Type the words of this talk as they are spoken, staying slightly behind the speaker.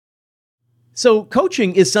So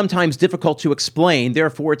coaching is sometimes difficult to explain,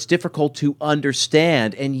 therefore it's difficult to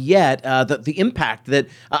understand, and yet the impact that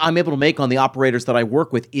I'm able to make on the operators that I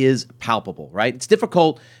work with is palpable, right? It's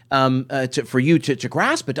difficult for you to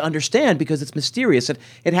grasp it, to understand, because it's mysterious.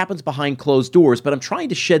 It happens behind closed doors, but I'm trying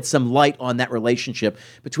to shed some light on that relationship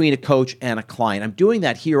between a coach and a client. I'm doing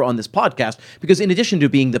that here on this podcast because in addition to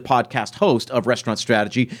being the podcast host of Restaurant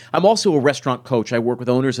Strategy, I'm also a restaurant coach. I work with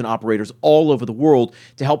owners and operators all over the world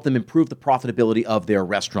to help them improve the profitability of their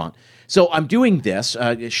restaurant. So I'm doing this,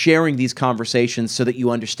 sharing these conversations so that you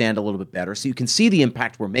understand a little bit better, so you can see the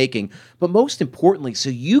impact we're making, but most importantly, so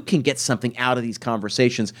you can get something out of these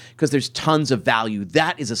conversations, because there's tons of value.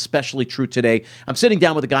 That is especially true today. I'm sitting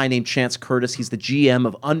down with a guy named Chance Curtis. He's the GM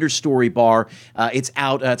of Understory Bar. It's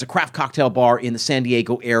a craft cocktail bar in the San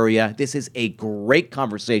Diego area. This is a great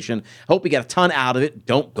conversation. Hope we get a ton out of it.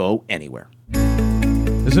 Don't go anywhere.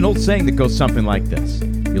 There's an old saying that goes something like this: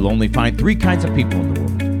 you'll only find three kinds of people in the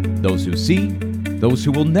world. Those who see, those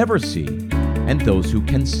who will never see, and those who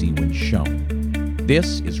can see when shown.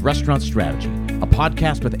 This is Restaurant Strategy, a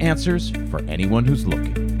podcast with answers for anyone who's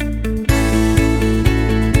looking.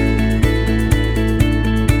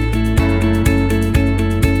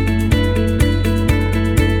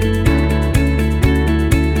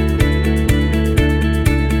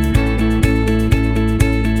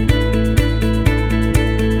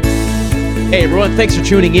 Hey everyone, thanks for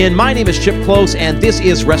tuning in. My name is Chip Close, and this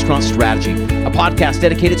is Restaurant Strategy, a podcast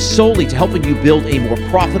dedicated solely to helping you build a more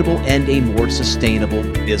profitable and a more sustainable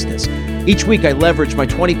business. Each week, I leverage my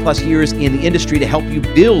 20-plus years in the industry to help you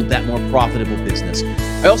build that more profitable business.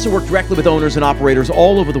 I also work directly with owners and operators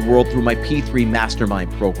all over the world through my P3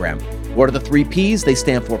 Mastermind program. What are the three P's? They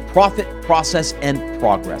stand for profit, process, and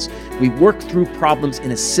progress. We work through problems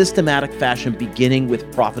in a systematic fashion, beginning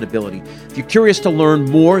with profitability. If you're curious to learn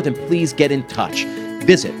more, then please get in touch.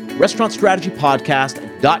 Visit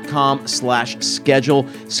restaurantstrategypodcast.com/schedule.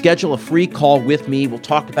 Schedule a free call with me. We'll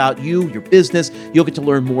talk about you, your business. You'll get to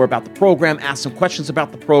learn more about the program, ask some questions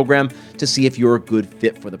about the program to see if you're a good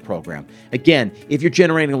fit for the program. Again, if you're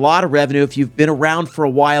generating a lot of revenue, if you've been around for a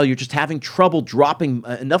while, you're just having trouble dropping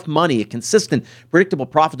enough money, a consistent, predictable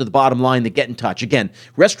profit to the bottom line, then get in touch. Again,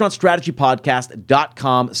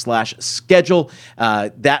 restaurantstrategypodcast.com/schedule.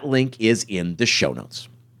 That link is in the show notes.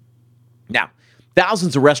 Now,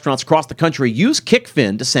 thousands of restaurants across the country use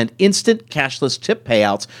Kickfin to send instant cashless tip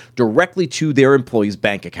payouts directly to their employees'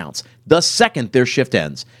 bank accounts, the second their shift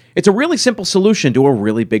ends. It's a really simple solution to a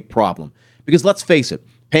really big problem. Because let's face it,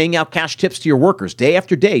 paying out cash tips to your workers day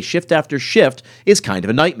after day, shift after shift, is kind of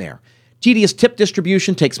a nightmare. Tedious tip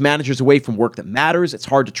distribution takes managers away from work that matters. It's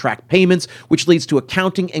hard to track payments, which leads to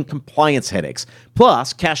accounting and compliance headaches.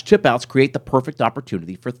 Plus, cash tip outs create the perfect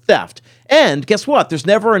opportunity for theft. And guess what? There's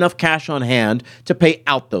never enough cash on hand to pay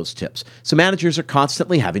out those tips. So managers are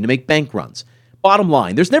constantly having to make bank runs. Bottom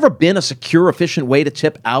line, there's never been a secure, efficient way to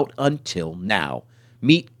tip out until now.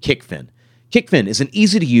 Meet Kickfin. Kickfin is an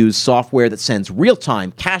easy-to-use software that sends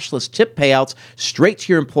real-time cashless tip payouts straight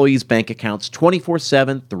to your employees' bank accounts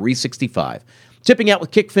 24/7, 365. Tipping out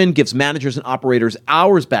with Kickfin gives managers and operators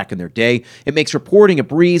hours back in their day. It makes reporting a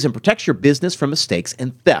breeze and protects your business from mistakes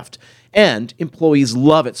and theft. And employees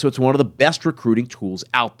love it, so it's one of the best recruiting tools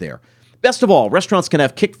out there. Best of all, restaurants can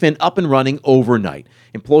have Kickfin up and running overnight.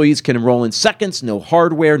 Employees can enroll in seconds, no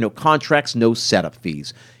hardware, no contracts, no setup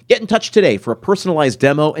fees. Get in touch today for a personalized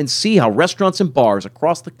demo and see how restaurants and bars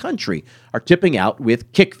across the country are tipping out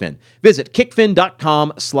with Kickfin. Visit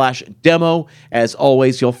kickfin.com/demo. As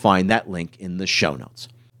always, you'll find that link in the show notes.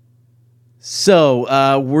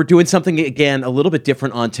 So we're doing something, again, a little bit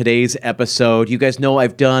different on today's episode. You guys know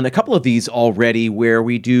I've done a couple of these already where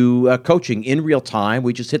we do coaching in real time.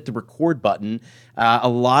 We just hit the record button. A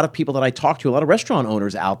lot of people that I talk to, a lot of restaurant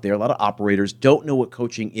owners out there, a lot of operators don't know what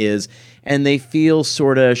coaching is, and they feel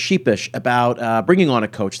sort of sheepish about bringing on a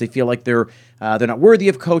coach. They feel like they're not worthy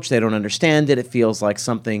of a coach. They don't understand it. It feels like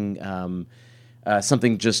something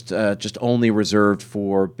just only reserved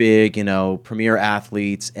for big, premier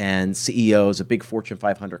athletes and CEOs of big Fortune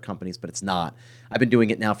 500 companies, but it's not. I've been doing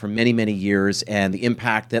it now for many, many years, and the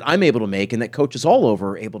impact that I'm able to make and that coaches all over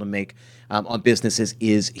are able to make on businesses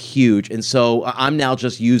is huge. And so I'm now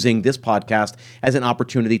just using this podcast as an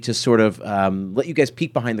opportunity to sort of let you guys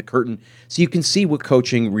peek behind the curtain so you can see what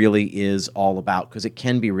coaching really is all about, because it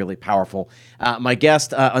can be really powerful. My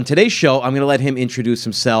guest on today's show, I'm going to let him introduce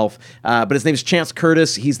himself, but his name is Chance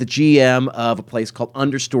Curtis. He's the GM of a place called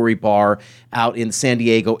Understory Bar out in the San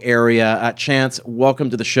Diego area. Chance, welcome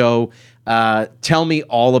to the show. Tell me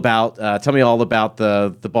all about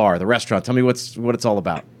the bar, the restaurant. Tell me what it's all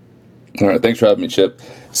about. All right, thanks for having me, Chip.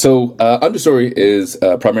 So, Understory is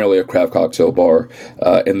primarily a craft cocktail bar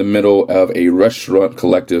in the middle of a restaurant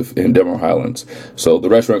collective in Denver Highlands. So, the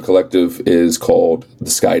restaurant collective is called the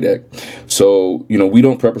Sky Deck. So, we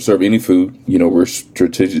don't prep or serve any food. We're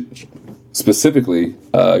strategic, specifically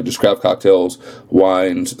just craft cocktails,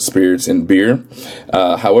 wines, spirits, and beer.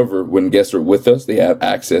 However, when guests are with us, they have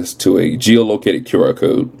access to a geolocated QR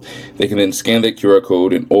code. They can then scan that QR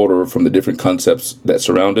code and order from the different concepts that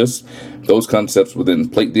surround us. Those concepts will then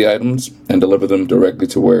plate the items and deliver them directly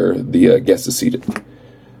to where the guest is seated.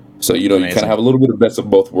 So, you kind of have a little bit of best of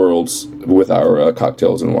both worlds with our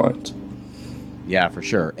cocktails and wines. Yeah, for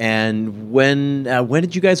sure. And when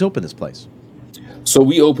did you guys open this place? So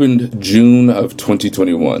we opened June of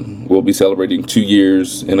 2021. We'll be celebrating 2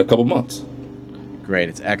 years in a couple months. Great,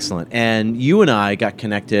 it's excellent. And you and I got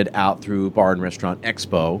connected out through Bar and Restaurant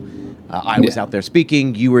Expo. I was out there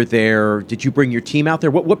speaking. You were there. Did you bring your team out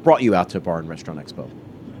there? What brought you out to Bar and Restaurant Expo?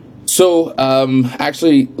 So,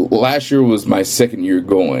 actually, last year was my second year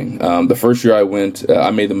going. The first year I went,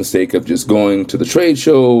 I made the mistake of just going to the trade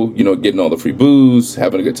show, getting all the free booze,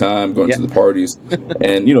 having a good time, going to the parties,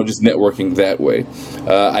 and, just networking that way.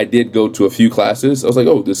 I did go to a few classes. I was like,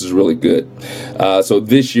 oh, this is really good. So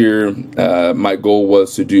this year, my goal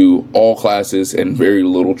was to do all classes and very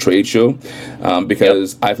little trade show,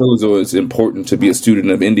 because I feel as though it's important to be a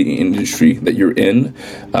student of any industry that you're in.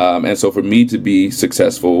 And so for me to be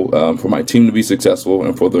successful, for my team to be successful,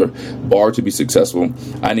 and for the bar to be successful,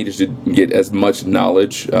 I needed to get as much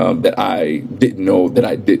knowledge that I didn't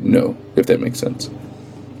know, if that makes sense.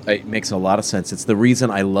 It makes a lot of sense. It's the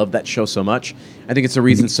reason I love that show so much. I think it's the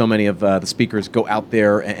reason so many of the speakers go out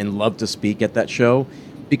there and love to speak at that show,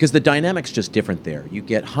 because the dynamic's just different there. You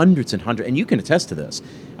get hundreds and hundreds, and you can attest to this.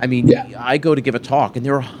 I mean, I go to give a talk, and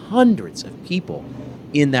there are hundreds of people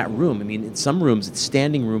in that room. I mean, in some rooms, it's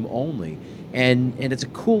standing room only. And it's a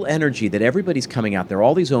cool energy that everybody's coming out there,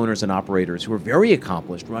 all these owners and operators who are very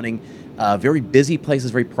accomplished, running very busy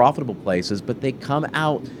places, very profitable places, but they come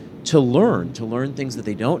out to learn things that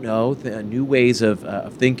they don't know, new ways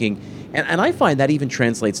of thinking. And I find that even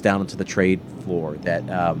translates down into the trade floor,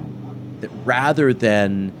 that rather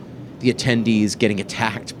than the attendees getting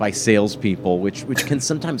attacked by salespeople, which can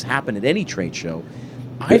sometimes happen at any trade show,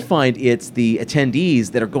 I find it's the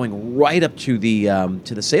attendees that are going right up to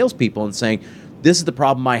the salespeople and saying, "This is the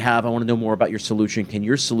problem I have. I want to know more about your solution. Can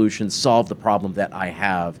your solution solve the problem that I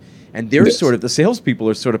have?" And they're sort of, the salespeople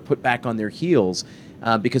are sort of put back on their heels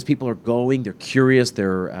because people are going. They're curious.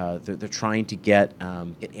 They're trying to get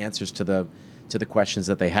answers to the questions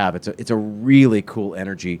that they have. It's a really cool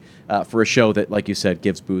energy for a show that, like you said,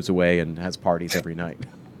 gives booze away and has parties every night.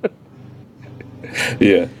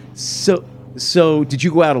 Yeah. So did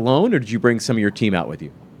you go out alone, or did you bring some of your team out with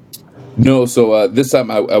you? No, so this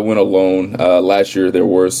time I went alone. Last year there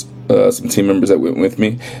were some team members that went with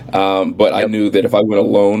me, but I knew that if I went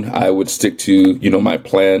alone, I would stick to my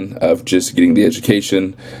plan of just getting the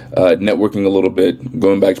education, networking a little bit,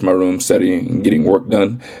 going back to my room, studying, and getting work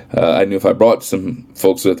done. I knew if I brought some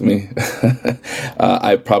folks with me,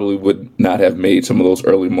 I probably would not have made some of those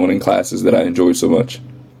early morning classes that I enjoyed so much.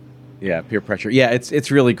 Yeah, peer pressure. Yeah, it's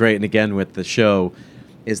really great. And again, with the show,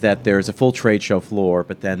 is that there's a full trade show floor,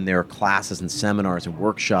 but then there are classes and seminars and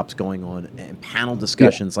workshops going on and panel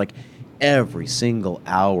discussions like every single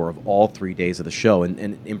hour of all 3 days of the show. And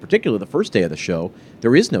in particular, the first day of the show,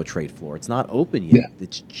 there is no trade floor. It's not open yet. Yeah.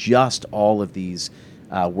 It's just all of these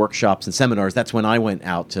workshops and seminars. That's when I went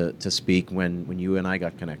out to speak, when you and I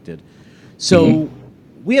got connected. So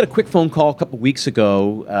we had a quick phone call a couple weeks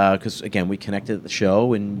ago because, again, we connected at the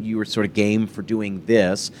show, and you were sort of game for doing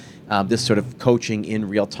this sort of coaching in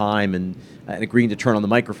real time and agreeing to turn on the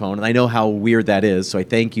microphone. And I know how weird that is, so I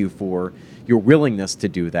thank you for your willingness to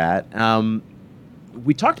do that.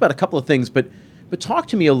 We talked about a couple of things, but talk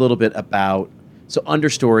to me a little bit about, so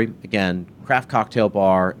Understory, again, craft cocktail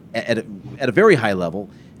bar at a very high level.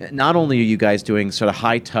 Not only are you guys doing sort of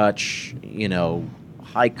high touch,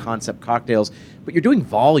 high concept cocktails, but you're doing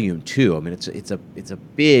volume too. I mean, it's a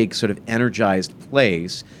big sort of energized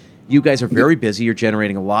place. You guys are very busy. You're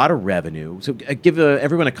generating a lot of revenue. So give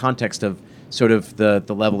everyone a context of sort of the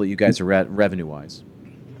level that you guys are at revenue wise.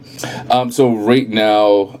 So right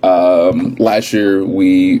now, last year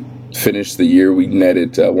we finished the year, we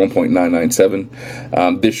netted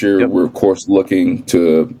 1.997. This year, Yep. we're of course looking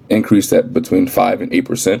to increase that between 5 and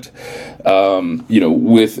 8%.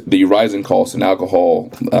 With the rising costs in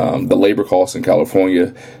alcohol, the labor costs in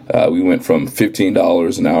California, we went from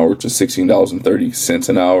 $15 an hour to $16.30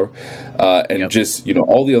 an hour, and Yep. just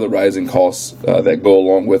all the other rising costs that go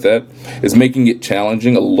along with that is making it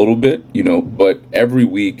challenging a little bit. But every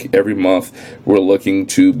week, every month, we're looking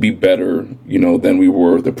to be better, than we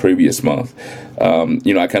were the previous month.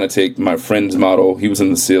 I kind of take my friend's motto. He was in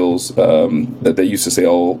the SEALs, that they used to say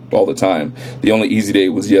all the time. The only easy day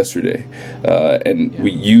was yesterday, and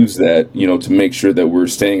we use that, to make sure that we're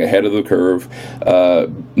staying ahead of the curve,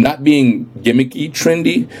 not being gimmicky,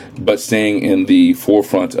 trendy, but staying in the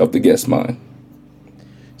forefront of the guest mind.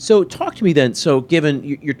 So talk to me then. So given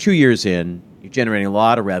you're 2 years in, you're generating a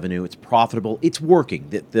lot of revenue, it's profitable, it's working.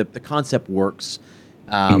 The concept works.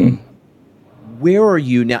 Where are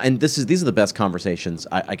you now? And these are the best conversations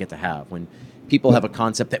I get to have when people have a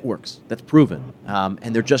concept that works, that's proven,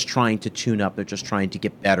 and they're just trying to tune up. They're just trying to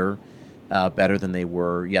get better, better than they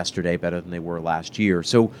were yesterday, better than they were last year.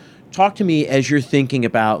 So talk to me as you're thinking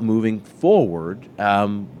about moving forward.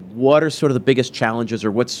 What are sort of the biggest challenges,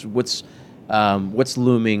 or what's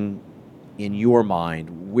looming in your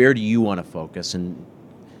mind? Where do you want to focus? And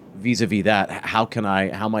vis-a-vis that,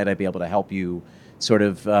 how might I be able to help you sort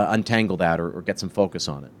of untangle that or get some focus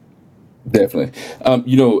on it? Definitely.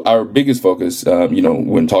 Our biggest focus,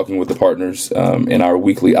 when talking with the partners in our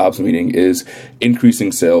weekly ops meeting is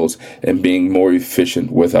increasing sales and being more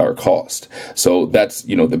efficient with our cost. So that's,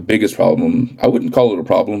 the biggest problem. I wouldn't call it a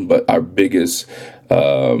problem, but our biggest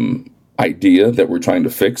idea that we're trying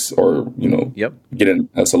to fix or, Yep. get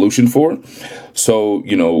a solution for. So,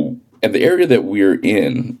 and the area that we're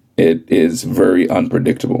in, it is very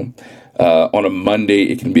unpredictable. On a Monday,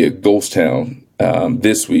 it can be a ghost town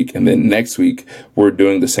this week. And then next week, we're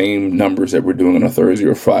doing the same numbers that we're doing on a Thursday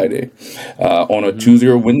or Friday. On a Tuesday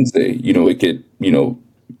or Wednesday, it could,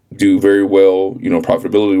 do very well,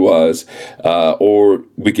 profitability wise, or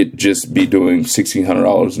we could just be doing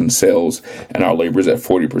 $1,600 in sales and our labor is at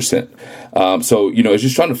 40%. So, it's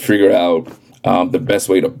just trying to figure out the best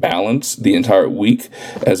way to balance the entire week,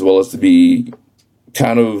 as well as to be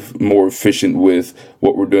kind of more efficient with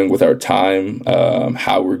what we're doing with our time,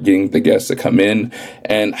 how we're getting the guests to come in,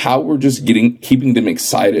 and how we're just keeping them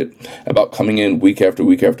excited about coming in week after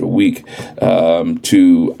week after week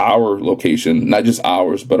to our location, not just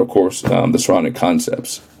ours, but of course the surrounding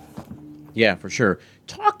concepts. Yeah, for sure.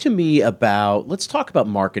 Let's talk about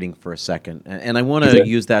marketing for a second. And I want to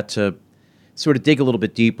use that to sort of dig a little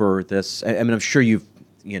bit deeper. I'm sure you've,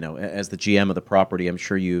 as the GM of the property, I'm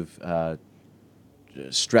sure you've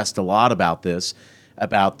stressed a lot about this,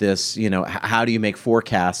 how do you make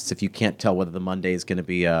forecasts if you can't tell whether the Monday is going to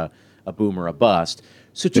be a boom or a bust?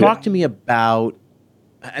 So talk to me about,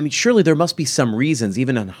 surely there must be some reasons,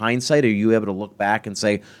 even in hindsight. Are you able to look back and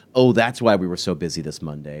say, oh, that's why we were so busy this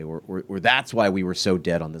Monday, or that's why we were so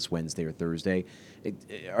dead on this Wednesday or Thursday?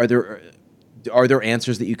 Are there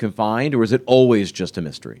answers that you can find, or is it always just a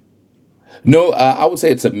mystery? No, I would say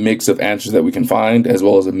it's a mix of answers that we can find as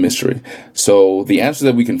well as a mystery. So the answers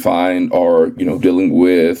that we can find are, dealing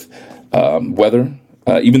with weather.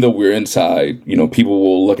 Even though we're inside, people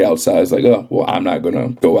will look outside. It's like, oh, well, I'm not going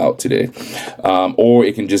to go out today. Or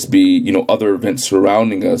it can just be, other events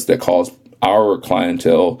surrounding us that cause our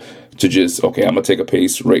clientele to just, okay, I'm going to take a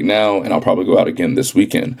pace right now and I'll probably go out again this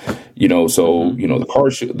weekend.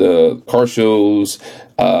 The car shows,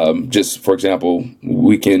 just for example,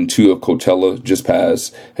 weekend 2 of Coachella just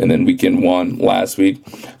passed, and then weekend 1 last week.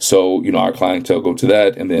 So, our clientele go to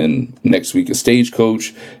that, and then next week is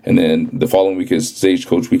Stagecoach, and then the following week is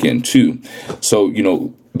Stagecoach weekend 2. So,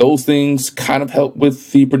 those things kind of help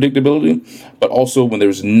with the predictability, but also when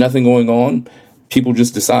there's nothing going on, people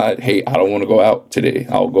just decide, hey, I don't want to go out today.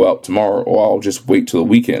 I'll go out tomorrow, or I'll just wait till the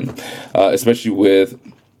weekend, especially with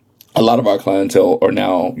a lot of our clientele are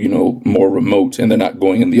now, more remote, and they're not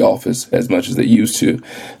going in the office as much as they used to.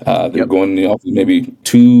 They're going in the office maybe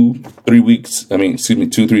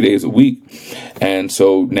 2-3 days a week. And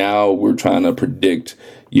so now we're trying to predict,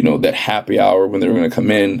 that happy hour when they're going to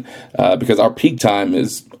come in, because our peak time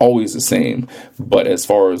is always the same. But as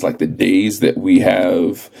far as like the days that we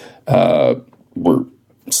have, we're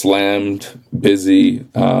slammed, busy,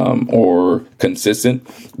 or consistent,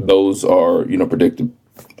 those are,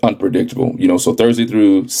 unpredictable. So Thursday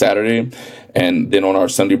through Saturday, and then on our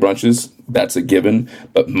Sunday brunches, that's a given.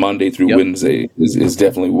 But Monday through Wednesday is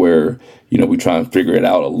definitely where, we try and figure it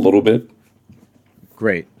out a little bit.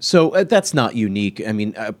 Great. So that's not unique.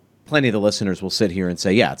 plenty of the listeners will sit here and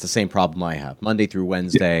say, yeah, it's the same problem I have. Monday through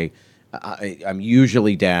Wednesday, I'm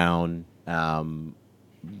usually down,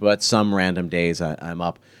 but some random days I'm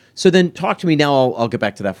up. So then talk to me now. I'll get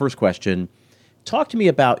back to that first question. Talk to me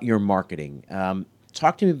about your marketing.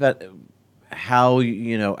 Talk to me about how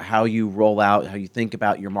you roll out, how you think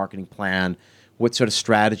about your marketing plan, what sort of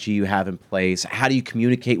strategy you have in place. How do you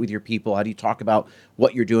communicate with your people? How do you talk about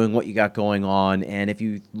what you're doing, what you got going on? And if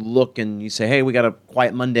you look and you say, hey, we got a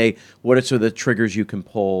quiet Monday, what are sort of the triggers you can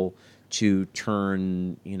pull to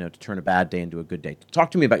turn a bad day into a good day? Talk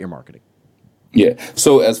to me about your marketing. Yeah.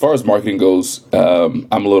 So as far as marketing goes, I'm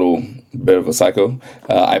a little bit of a psycho.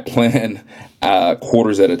 I plan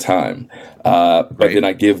quarters at a time, but then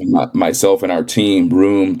I give myself and our team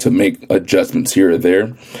room to make adjustments here or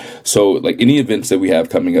there. So like any events that we have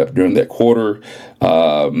coming up during that quarter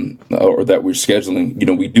or that we're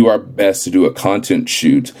scheduling, we do our best to do a content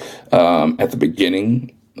shoot at the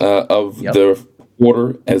beginning of the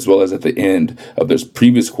quarter as well as at the end of this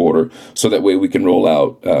previous quarter, so that way we can roll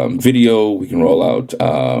out video, we can roll out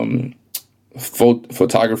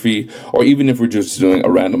photography, or even if we're just doing a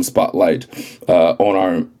random spotlight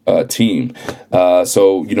on our team.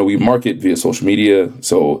 So we market via social media,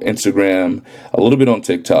 so Instagram, a little bit on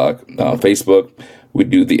TikTok, Facebook. We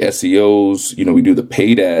do the SEOs, we do the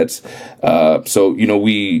paid ads. So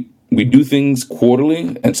we do things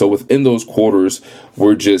quarterly, and so within those quarters,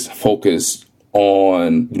 we're just focused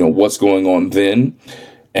on what's going on then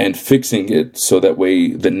and fixing it, so that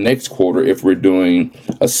way the next quarter, if we're doing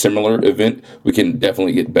a similar event, we can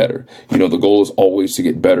definitely get better. The goal is always to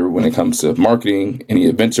get better when it comes to marketing, any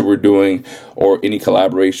events that we're doing, or any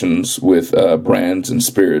collaborations with brands and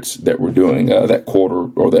spirits that we're doing that quarter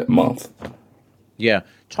or that month. Yeah.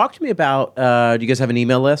 Talk to me about, do you guys have an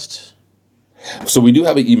email list? So we do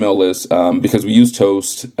have an email list because we use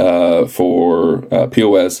Toast for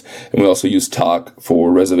POS, and we also use Talk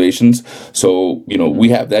for reservations. So, we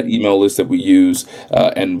have that email list that we use,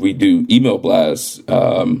 and we do email blasts,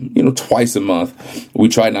 twice a month. We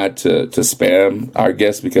try not to spam our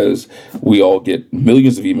guests because we all get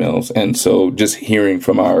millions of emails. And so just hearing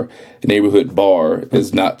from our neighborhood bar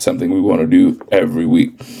is not something we want to do every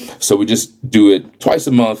week. So we just do it twice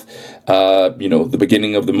a month, the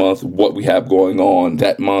beginning of the month, what we have going on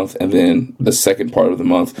that month, and then the second part of the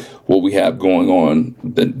month, what we have going on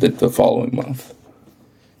the following month.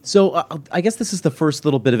 So I guess this is the first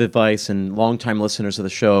little bit of advice, and longtime listeners of the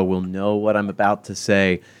show will know what I'm about to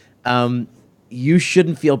say. You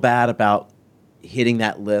shouldn't feel bad about hitting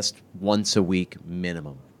that list once a week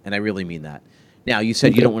minimum, and I really mean that. Now, you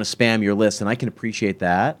said you don't want to spam your list, and I can appreciate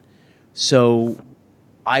that. So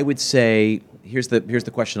I would say, here's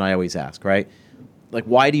the question I always ask, right? Like,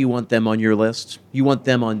 why do you want them on your list? You want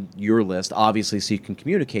them on your list, obviously, so you can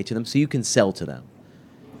communicate to them, so you can sell to them.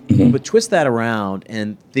 Mm-hmm. But twist that around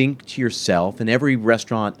and think to yourself, and every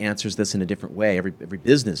restaurant answers this in a different way, every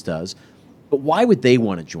business does, but why would they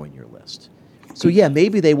want to join your list? So yeah,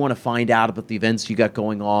 maybe they want to find out about the events you got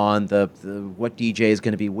going on, the what DJ is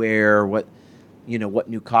going to be where, what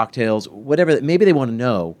new cocktails, whatever. Maybe they want to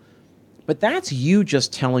know, but that's you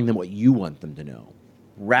just telling them what you want them to know,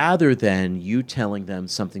 rather than you telling them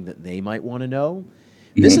something that they might want to know.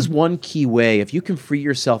 Mm-hmm. This is one key way. If you can free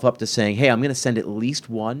yourself up to saying, hey, I'm going to send at least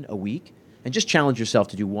one a week, and just challenge yourself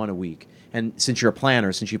to do one a week. And since you're a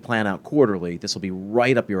planner, since you plan out quarterly, this will be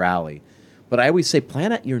right up your alley. But I always say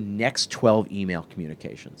plan out your next 12 email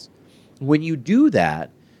communications. When you do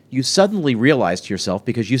that, you suddenly realize to yourself,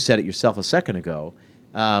 because you said it yourself a second ago,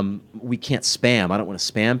 we can't spam. I don't want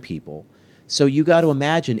to spam people. So you got to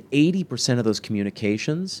imagine 80% of those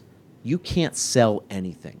communications, you can't sell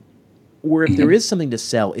anything. Or if there is something to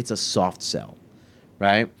sell, it's a soft sell,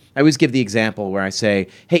 right? I always give the example where I say,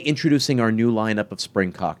 hey, introducing our new lineup of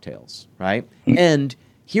spring cocktails, right? And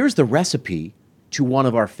here's the recipe to one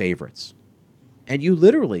of our favorites. And you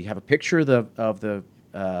literally have a picture of the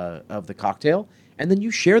cocktail, and then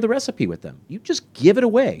you share the recipe with them. You just give it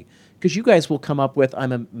away, because you guys will come up with,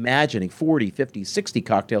 I'm imagining, 40, 50, 60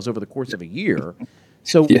 cocktails over the course of a year.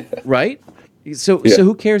 So, right? So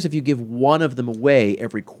who cares if you give one of them away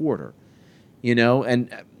every quarter? And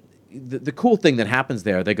the cool thing that happens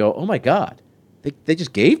there, they go, oh my God, they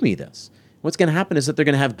just gave me this. What's going to happen is that they're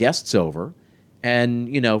going to have guests over,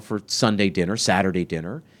 and, for Sunday dinner, Saturday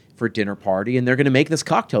dinner, for dinner party, and they're going to make this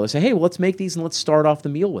cocktail. They say, hey, well, let's make these and let's start off the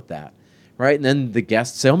meal with that, right? And then the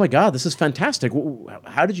guests say, oh my God, this is fantastic.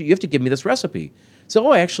 How did you have to give me this recipe?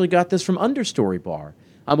 So, I actually got this from Understory Bar.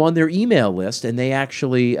 I'm on their email list, and they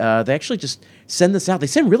actually just send this out. They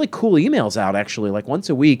send really cool emails out, actually, like once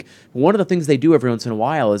a week. One of the things they do every once in a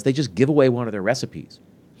while is they just give away one of their recipes.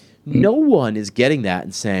 No one is getting that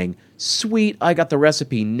and saying, sweet, I got the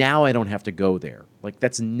recipe, now I don't have to go there. Like,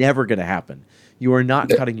 that's never going to happen. You are not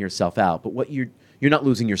cutting yourself out, but you're not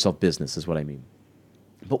losing yourself business is what I mean.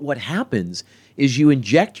 But what happens is you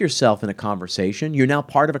inject yourself in a conversation. You're now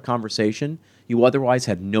part of a conversation you otherwise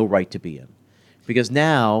had no right to be in. Because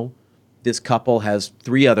now this couple has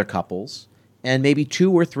 3 other couples, and maybe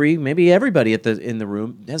 2 or 3, maybe everybody in the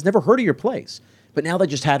room has never heard of your place. But now they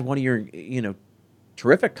just had one of your,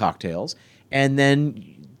 terrific cocktails, and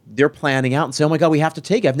then they're planning out and say, oh my God, we have to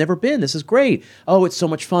take it. I've never been. This is great. Oh, it's so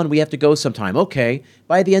much fun. We have to go sometime. Okay.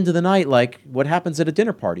 By the end of the night, like what happens at a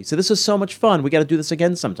dinner party? So this is so much fun. We got to do this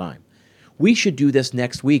again sometime. We should do this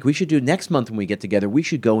next week. We should do next month when we get together. We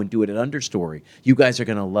should go and do it at Understory. You guys are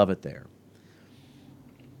going to love it there.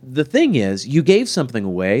 The thing is, you gave something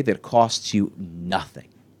away that costs you nothing,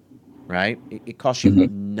 right? It costs you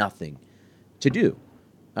nothing to do.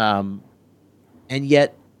 And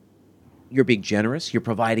yet, you're being generous, you're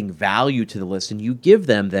providing value to the list, and you give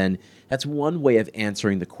them then, that's one way of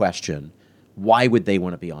answering the question, why would they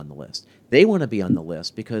want to be on the list? They want to be on the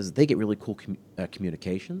list because they get really cool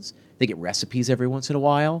communications, they get recipes every once in a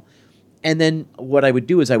while, and then what I would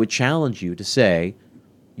do is I would challenge you to say,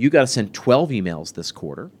 you got to send 12 emails this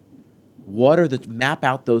quarter. Map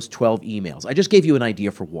out those 12 emails. I just gave you an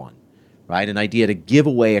idea for one, right? An idea to give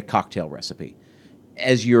away a cocktail recipe.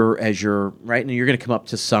 As you're right, and you're going to come up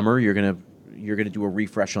to summer, you're going to do a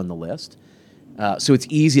refresh on the list. So it's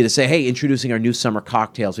easy to say, hey, introducing our new summer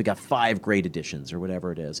cocktails. We got 5 great additions or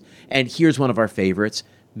whatever it is. And here's one of our favorites.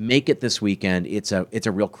 Make it this weekend. It's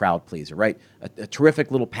a real crowd pleaser, right? A terrific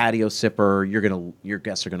little patio sipper. Your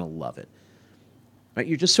guests are going to love it. Right?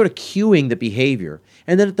 You're just sort of cueing the behavior.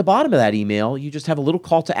 And then at the bottom of that email, you just have a little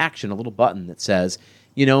call to action, a little button that says,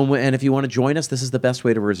 and if you want to join us, this is the best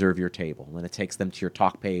way to reserve your table. And it takes them to your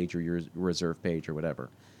talk page or your reserve page or whatever.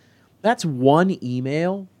 That's one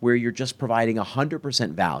email where you're just providing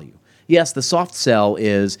 100% value. Yes, the soft sell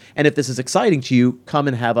is, and if this is exciting to you, come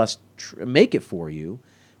and have us make it for you.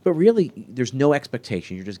 But really, there's no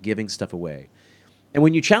expectation. You're just giving stuff away. And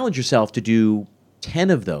when you challenge yourself to do 10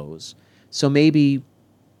 of those, so maybe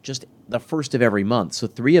just the first of every month. So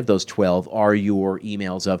 3 of those 12 are your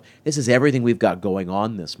emails of, this is everything we've got going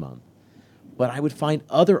on this month. But I would find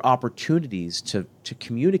other opportunities to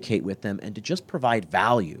communicate with them and to just provide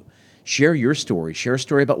value. Share your story. Share a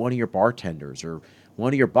story about one of your bartenders or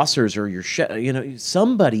one of your bussers or your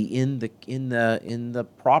somebody in the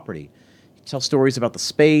property. Tell stories about the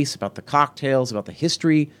space, about the cocktails, about the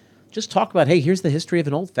history. Just talk about, hey, here's the history of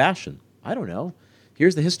an old-fashioned. I don't know.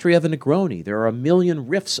 Here's the history of a Negroni. There are a million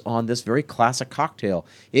riffs on this very classic cocktail.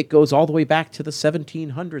 It goes all the way back to the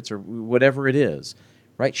 1700s or whatever it is,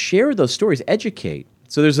 right? Share those stories. Educate.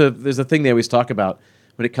 So there's a thing they always talk about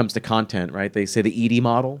when it comes to content, right? They say the EDIE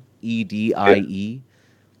model, EDIE,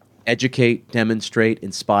 educate, demonstrate,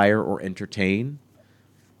 inspire, or entertain.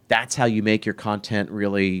 That's how you make your content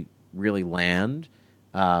really, really land.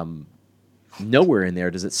 Nowhere in there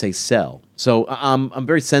does it say sell. So I'm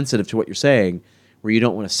very sensitive to what you're saying, where you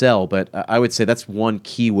don't want to sell, but I would say that's one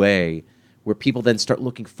key way where people then start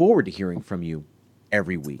looking forward to hearing from you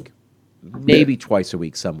every week, maybe twice a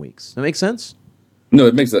week, some weeks. Does that make sense? No,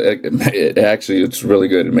 it's really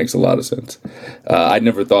good. It makes a lot of sense. I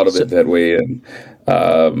never thought of it that way, and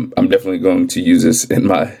I'm definitely going to use this in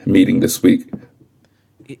my meeting this week.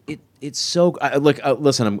 It's so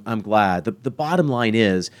listen. I'm glad. The bottom line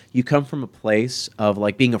is you come from a place of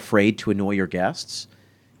like being afraid to annoy your guests,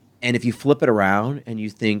 and if you flip it around and you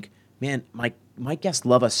think, man, my guests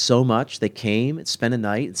love us so much, they came and spent a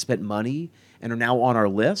night and spent money and are now on our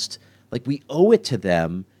list. Like we owe it to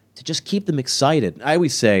them to just keep them excited. I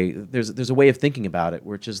always say there's a way of thinking about it,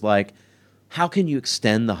 which is like, how can you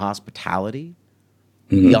extend the hospitality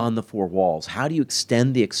beyond the 4 walls? How do you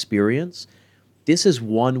extend the experience? This is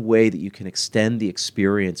one way that you can extend the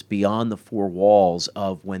experience beyond the 4 walls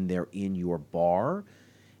of when they're in your bar.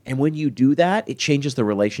 And when you do that, it changes the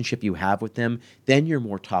relationship you have with them. Then you're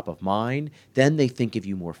more top of mind. Then they think of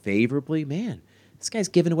you more favorably. Man, this guy's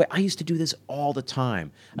giving away. I used to do this all the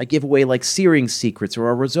time. I give away like searing secrets or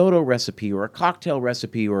a risotto recipe or a cocktail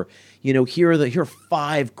recipe or, here are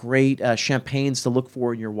 5 great champagnes to look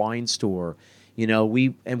for in your wine store.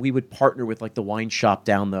 We would partner with like the wine shop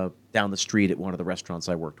down the street at one of the restaurants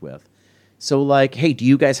I worked with. So like, hey, do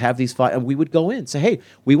you guys have these 5? And we would go in, say, hey,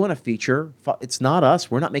 we want to feature. It's not us.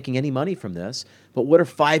 We're not making any money from this. But what are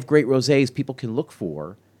 5 great rosés people can look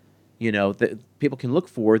for? That people can look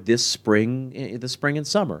for this spring, the spring and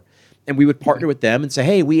summer. And we would partner with them and say,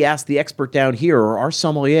 hey, we asked the expert down here, or our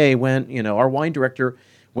sommelier went, our wine director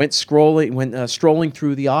went strolling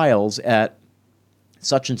through the aisles at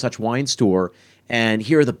such and such wine store, and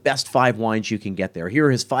here are the best 5 wines you can get there. Here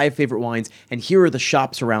are his 5 favorite wines, and here are the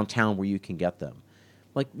shops around town where you can get them.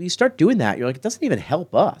 Like, you start doing that, you're like, it doesn't even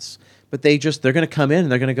help us. But they're going to come in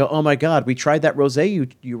and they're going to go, oh my God, we tried that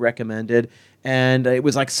rosé you recommended, and it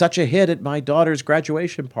was like such a hit at my daughter's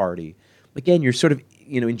graduation party. Again, you're sort of,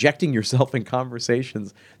 injecting yourself in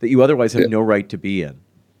conversations that you otherwise have no right to be in.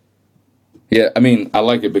 Yeah, I mean, I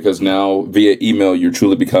like it because now via email, you're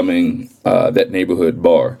truly becoming that neighborhood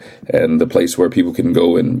bar and the place where people can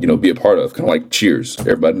go and, be a part of, kind of like Cheers.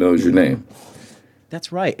 Everybody knows your name.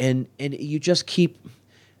 That's right. And you just keep,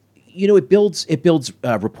 it builds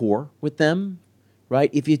rapport with them, right?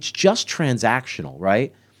 If it's just transactional,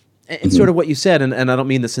 right? And sort of what you said, and I don't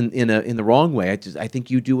mean this in the wrong way. I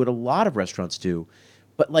think you do what a lot of restaurants do.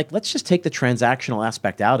 But like, let's just take the transactional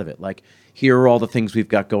aspect out of it. Like, here are all the things we've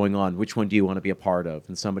got going on. Which one do you want to be a part of?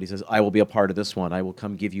 And somebody says, I will be a part of this one. I will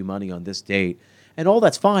come give you money on this date. And all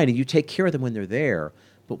that's fine. And you take care of them when they're there.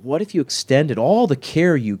 But what if you extended all the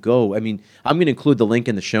care you go? I mean, I'm going to include the link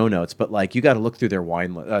in the show notes, but like, you got to look through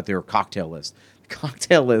their their cocktail list. The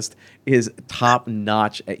cocktail list is top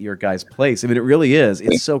notch at your guys' place. I mean, it really is.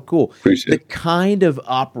 It's so cool. Appreciate the kind of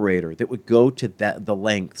operator that would go to the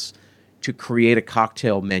lengths to create a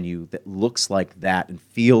cocktail menu that looks like that and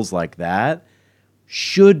feels like that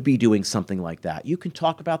should be doing something like that. You can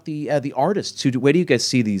talk about the artists who do. Where do you guys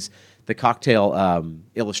see the cocktail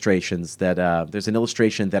illustrations? That there's an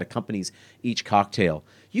illustration that accompanies each cocktail.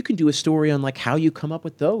 You can do a story on like how you come up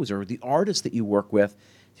with those, or the artist that you work with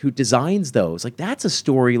who designs those. Like, that's a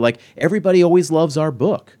story. Like, everybody always loves our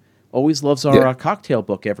book, always loves our cocktail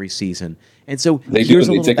book every season, and so here's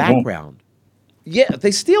a little background. Yeah, they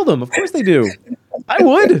steal them. Of course they do. I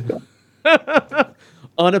would.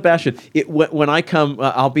 Unabashed. When I come,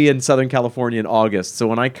 I'll be in Southern California in August. So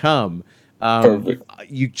when I come,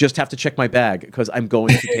 you just have to check my bag because I'm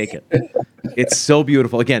going to take it. It's so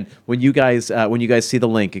beautiful. Again, when you guys see the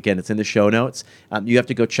link, again, it's in the show notes. You have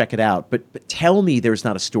to go check it out. But tell me there's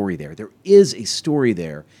not a story there. There is a story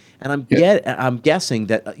there, and I'm guessing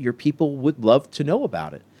that your people would love to know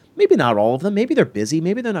about it. Maybe not all of them. Maybe they're busy.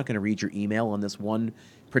 Maybe they're not going to read your email on this one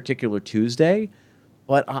particular Tuesday.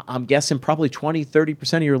 But I'm guessing probably 20,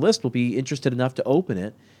 30% of your list will be interested enough to open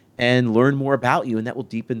it and learn more about you, and that will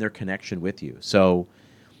deepen their connection with you. So,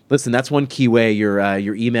 listen, that's one key way your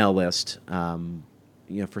email list.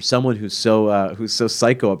 For someone who's so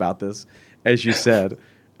psycho about this, as you said,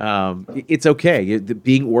 it's okay.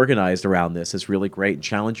 Being organized around this is really great, and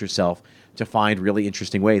challenge yourself to find really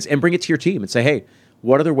interesting ways and bring it to your team and say, hey,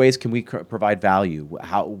 what other ways can we provide value?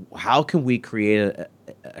 How can we create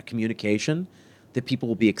a communication that people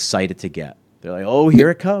will be excited to get? They're like, oh, here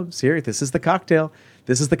it comes. Here, this is the cocktail.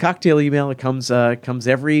 This is the cocktail email. It comes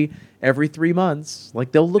every 3 months.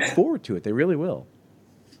 Like, they'll look forward to it. They really will.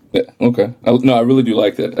 Yeah, okay. I really do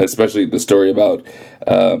like that, especially the story about,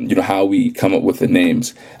 how we come up with the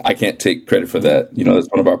names. I can't take credit for that. That's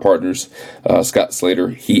one of our partners, Scott Slater.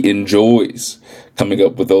 He enjoys coming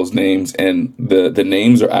up with those names, and the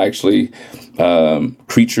names are actually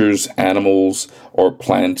creatures, animals, or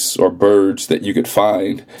plants or birds that you could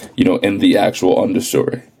find, in the actual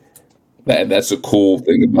Understory. That's a cool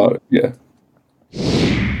thing about it. Yeah.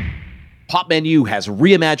 Pop Menu has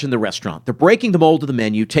reimagined the restaurant. They're breaking the mold of the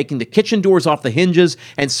menu, taking the kitchen doors off the hinges,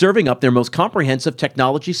 and serving up their most comprehensive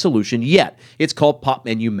technology solution yet. It's called Pop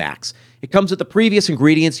Menu Max. It comes with the previous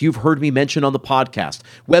ingredients you've heard me mention on the podcast: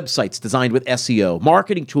 websites designed with SEO,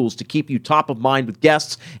 marketing tools to keep you top of mind with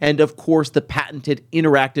guests, and of course, the patented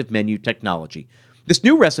interactive menu technology. This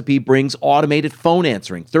new recipe brings automated phone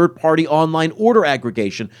answering, third-party online order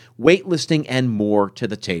aggregation, wait listing, and more to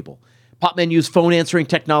the table. Pop Menu's phone answering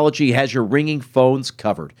technology has your ringing phones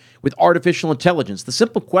covered. With artificial intelligence, the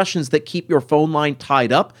simple questions that keep your phone line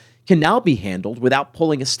tied up can now be handled without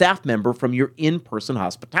pulling a staff member from your in-person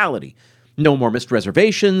hospitality. No more missed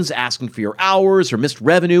reservations, asking for your hours, or missed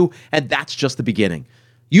revenue, and that's just the beginning.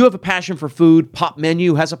 You have a passion for food. Pop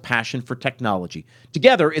Menu has a passion for technology.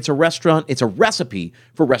 Together, it's a recipe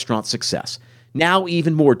for restaurant success. Now,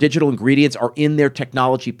 even more digital ingredients are in their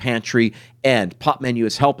technology pantry, and Pop Menu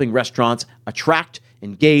is helping restaurants attract,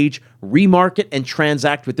 engage, remarket, and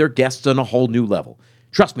transact with their guests on a whole new level.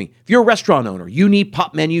 Trust me, if you're a restaurant owner, you need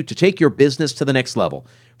Pop Menu to take your business to the next level.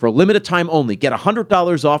 For a limited time only, get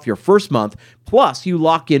 $100 off your first month, plus you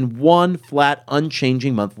lock in one flat,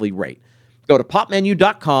 unchanging monthly rate. Go to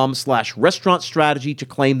popmenu.com/restaurant strategy to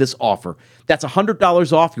claim this offer. That's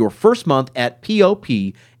 $100 off your first month at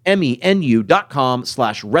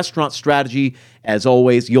popmenu.com/restaurant strategy. As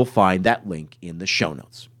always, you'll find that link in the show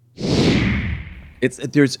notes.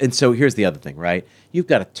 And so here's the other thing, right? You've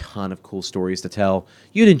got a ton of cool stories to tell.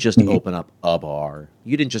 You didn't just open up a bar.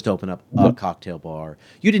 You didn't just open up a cocktail bar.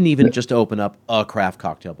 You didn't even just open up a craft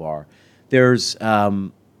cocktail bar. There's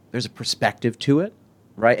a perspective to it,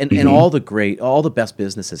 right? And all the best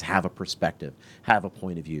businesses have a perspective, have a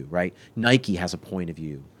point of view, right? Nike has a point of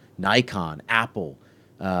view. Nikon, Apple,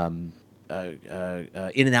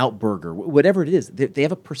 In-N-Out Burger, whatever it is, they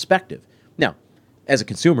have a perspective. Now, as a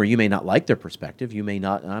consumer, you may not like their perspective. You may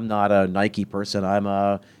not. I'm not a Nike person. I'm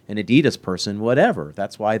an Adidas person. Whatever.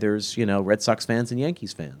 That's why there's Red Sox fans and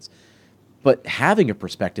Yankees fans. But having a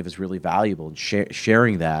perspective is really valuable, and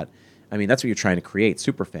sharing that. I mean, that's what you're trying to create.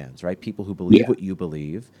 Super fans, right? People who believe what you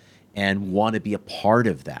believe and want to be a part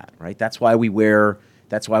of that, right? That's why we wear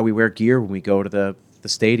gear when we go to the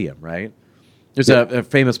stadium, right? There's a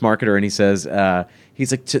famous marketer, and he says,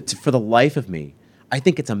 he's like, for the life of me, I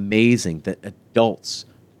think it's amazing that adults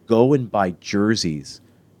go and buy jerseys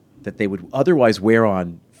that they would otherwise wear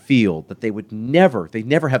on field, that they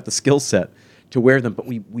never have the skill set to wear them, but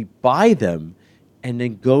we buy them and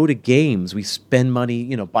then go to games. We spend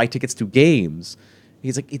money, buy tickets to games.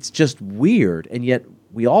 He's like, it's just weird, and yet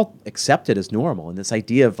we all accept it as normal. And this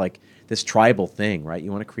idea of like this tribal thing, right?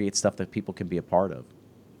 You want to create stuff that people can be a part of.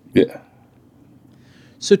 Yeah.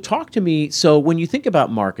 So talk to me. So when you think about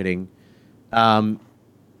marketing,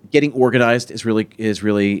 getting organized is really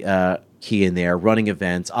key in there. Running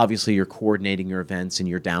events, obviously, you're coordinating your events and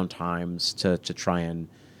your downtimes to try and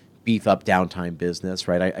beef up downtime business,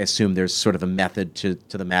 right? I assume there's sort of a method to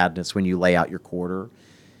the madness when you lay out your quarter.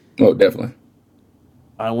 Oh, definitely.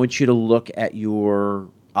 I want you to look at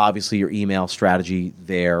your email strategy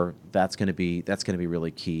there. That's going to be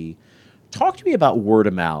really key. Talk to me about word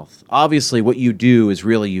of mouth. Obviously, what you do is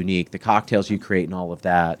really unique. The cocktails you create and all of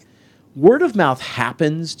that. Word of mouth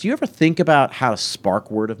happens. Do you ever think about how to spark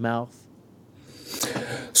word of mouth?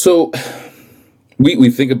 So we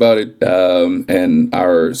think about it, and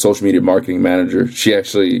our social media marketing manager, she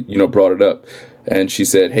actually, brought it up, and she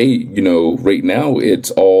said, hey, right now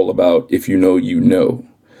it's all about if you know.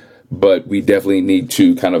 But we definitely need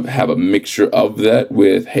to kind of have a mixture of that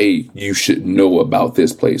with, hey, you should know about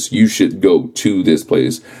this place. You should go to this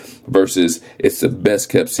place versus it's the best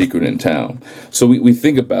kept secret in town. So we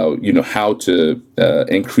think about, how to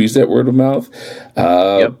increase that word of mouth.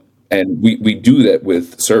 And we do that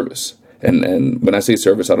with service. And when I say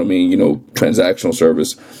service, I don't mean, transactional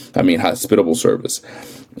service. I mean hospitable service.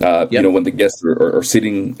 When the guests are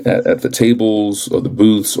sitting at the tables or the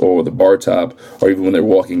booths or the bar top, or even when they're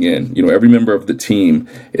walking in, every member of the team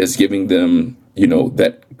is giving them,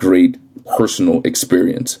 that great personal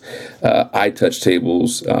experience. I touch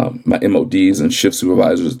tables, my MODs and shift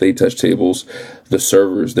supervisors, they touch tables. The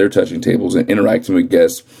servers, they're touching tables and interacting with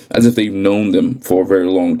guests as if they've known them for a very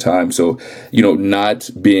long time. So, not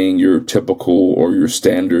being your typical or your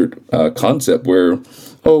standard concept where,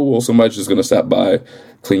 oh, well, somebody's just going to stop by,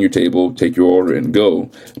 clean your table, take your order, and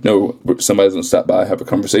go. No, somebody's going to stop by, have a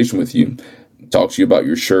conversation with you, talk to you about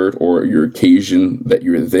your shirt or your occasion that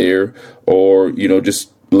you're there, or,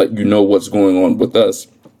 just let you know what's going on with us,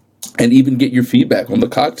 and even get your feedback on the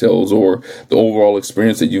cocktails or the overall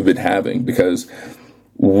experience that you've been having, because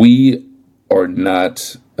we are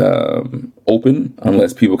not open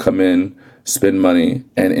unless people come in, spend money,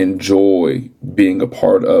 and enjoy being a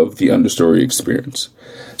part of the Understory experience.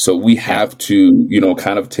 So we have to,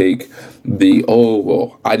 kind of take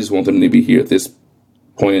I just want them to be here at this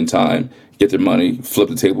point in time, get their money, flip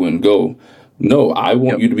the table, and go. No, I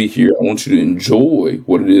want you to be here. I want you to enjoy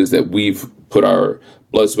what it is that we've put our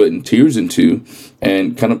blood, sweat, and tears into,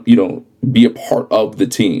 and kind of, be a part of the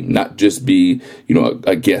team, not just be,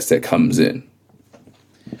 a guest that comes in.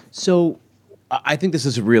 So I think this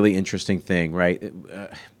is a really interesting thing, right?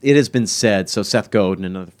 It has been said, so Seth Godin,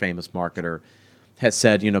 another famous marketer, has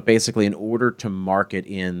said, basically in order to market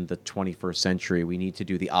in the 21st century, we need to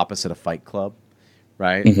do the opposite of Fight Club.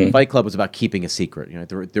 Right? Mm-hmm. Fight Club was about keeping a secret.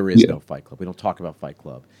 There is no Fight Club. We don't talk about Fight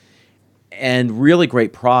Club. And really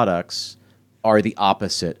great products are the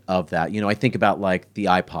opposite of that. I think about like the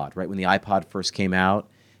iPod, right? When the iPod first came out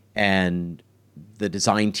and the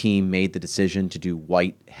design team made the decision to do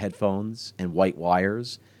white headphones and white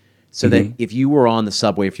wires so that if you were on the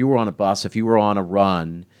subway, if you were on a bus, if you were on a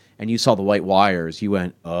run and you saw the white wires, you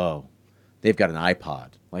went, oh, they've got an iPod,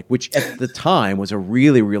 which at the time was a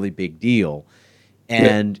really, really big deal.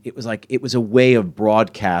 And it was a way of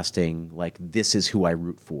broadcasting, this is who I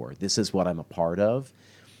root for. This is what I'm a part of.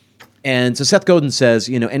 And so Seth Godin says,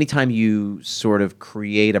 anytime you sort of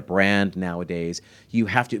create a brand nowadays, you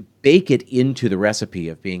have to bake it into the recipe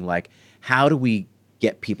of being how do we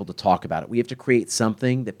get people to talk about it? We have to create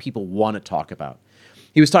something that people want to talk about.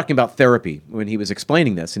 he was talking about therapy when he was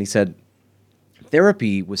explaining this, and he said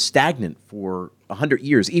therapy was stagnant for 100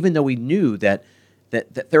 years, even though we knew that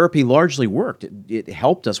therapy largely worked. It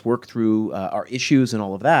helped us work through our issues and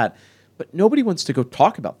all of that. But nobody wants to go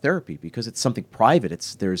talk about therapy because it's something private.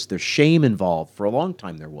 There's shame involved. For a long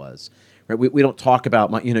time there was. Right? We don't talk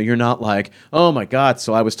about you're not like, oh my God,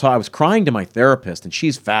 so I was crying to my therapist and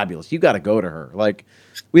she's fabulous. You got to go to her. Like,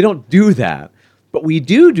 we don't do that. But we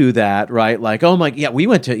do that, right? Like, oh my, yeah, we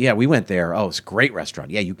went there. Oh, it's a great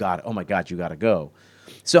restaurant. Yeah, you got it. Oh my God, you got to go.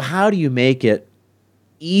 So how do you make it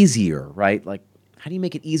easier, right? Like, how do you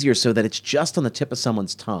make it easier so that it's just on the tip of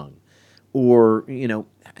someone's tongue? Or,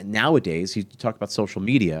 nowadays, you talk about social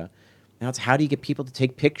media. Now it's how do you get people to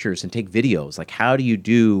take pictures and take videos? Like, how do you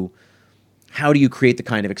create the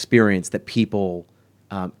kind of experience that people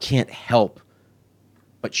can't help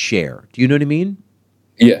but share? Do you know what I mean?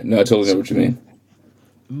 Yeah, no, I totally know what you mean.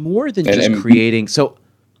 More than just creating. So,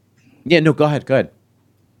 yeah, no, go ahead.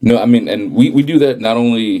 No, I mean, and we do that not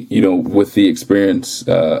only, with the experience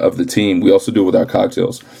of the team, we also do it with our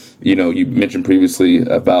cocktails. You mentioned previously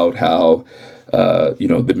about how,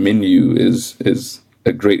 the menu is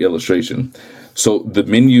a great illustration. So the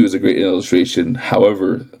menu is a great illustration.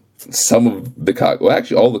 However, some of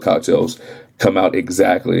actually all the cocktails come out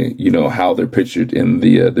exactly, how they're pictured in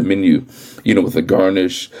the menu, with a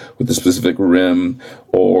garnish, with a specific rim,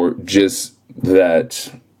 or just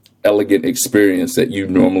that elegant experience that you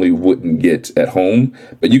normally wouldn't get at home.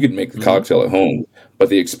 But you could make the cocktail at home. But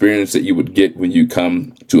the experience that you would get when you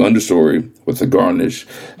come to Understory with the garnish,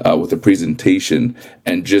 with the presentation,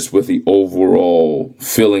 and just with the overall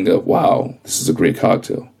feeling of, wow, this is a great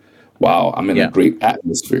cocktail. Wow, I'm in a great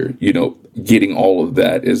atmosphere. Getting all of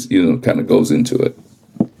that is, kind of goes into it.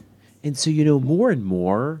 And so, more and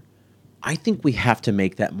more, I think we have to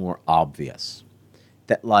make that more obvious.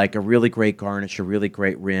 That like a really great garnish, a really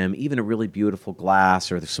great rim, even a really beautiful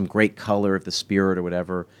glass, or some great color of the spirit or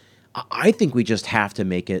whatever. I think we just have to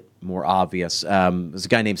make it more obvious. There's a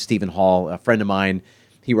guy named Stephen Hall, a friend of mine.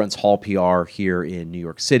 He runs Hall PR here in New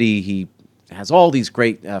York City. He has all these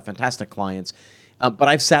great, fantastic clients. But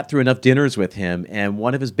I've sat through enough dinners with him, and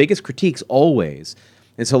one of his biggest critiques always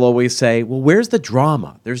is he'll always say, well, where's the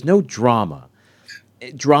drama? There's no drama.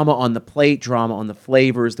 Drama on the plate, drama on the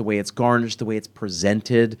flavors, the way it's garnished, the way it's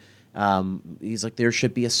presented. He's like, there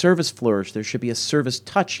should be a service flourish. There should be a service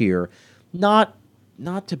touch here. Not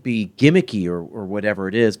to be gimmicky or whatever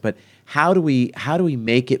it is, but how do we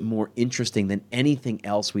make it more interesting than anything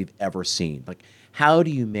else we've ever seen? Like, how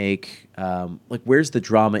do you make, where's the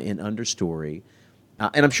drama in Understory?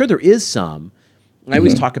 And I'm sure there is some. I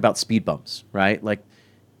always talk about speed bumps, right? Like,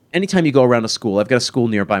 anytime you go around a school, I've got a school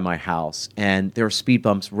nearby my house, and there are speed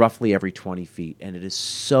bumps roughly every 20 feet. And it is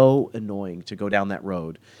so annoying to go down that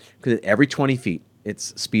road because every 20 feet,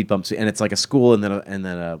 it's speed bumps. And it's like a school and then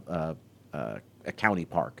a county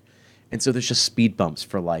park. And so there's just speed bumps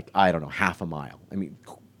for I don't know, half a mile. I mean,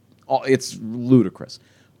 it's ludicrous.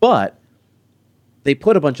 But they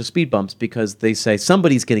put a bunch of speed bumps because they say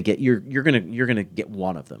somebody's going to get you're going to get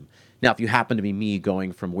one of them. Now, if you happen to be me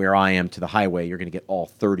going from where I am to the highway, you're going to get all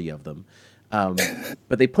 30 of them.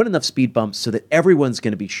 But they put enough speed bumps so that everyone's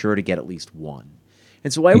going to be sure to get at least one.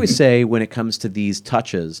 And so I always say when it comes to these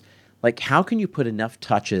touches, how can you put enough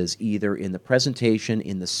touches either in the presentation,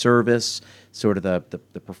 in the service, sort of the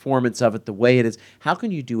performance of it, the way it is? How can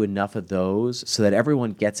you do enough of those so that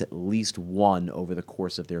everyone gets at least one over the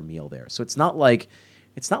course of their meal there? So it's not like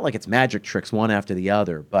it's magic tricks one after the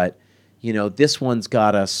other, but this one's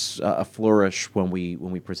got a flourish when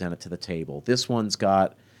we present it to the table. This one's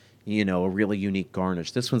got a really unique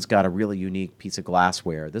garnish. This one's got a really unique piece of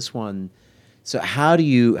glassware. This one. So how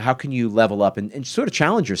can you level up and sort of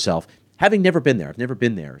challenge yourself? Having never been there, I've never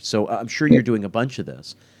been there, so I'm sure you're doing a bunch of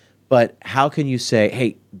this. But how can you say,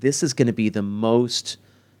 hey, this is going to be the most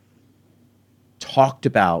talked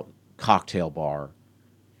about cocktail bar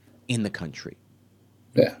in the country?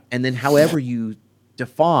 Yeah. And then however you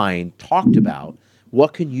define talked about,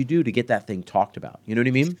 what can you do to get that thing talked about? You know what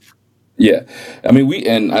I mean? Yeah, I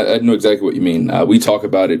mean, I know exactly what you mean. We talk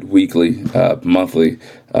about it weekly, monthly,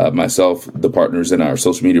 myself, the partners, and our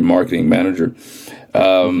social media marketing manager.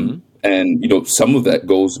 And, some of that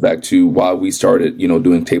goes back to why we started,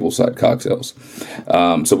 doing tableside cocktails.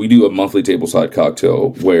 So we do a monthly tableside cocktail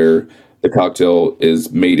where the cocktail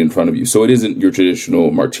is made in front of you. So it isn't your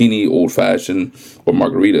traditional martini, old fashioned, or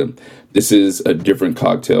margarita. This is a different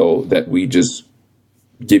cocktail that we just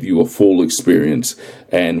give you a full experience,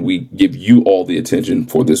 and we give you all the attention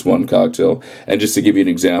for this one cocktail. And just to give you an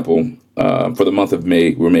example, for the month of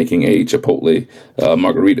May, we're making a Chipotle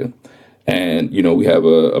margarita. And, we have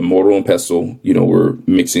a mortar and pestle, we're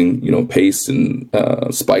mixing, paste and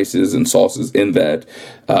spices and sauces in that.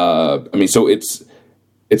 So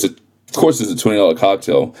of course it's a $20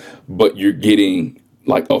 cocktail, but you're getting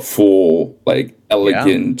like a full, like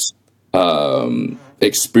elegant,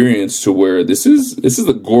 experience to where this is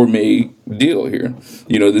a gourmet deal here.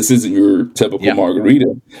 This isn't your typical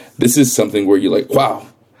margarita. This is something where you're like, wow,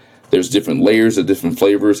 there's different layers of different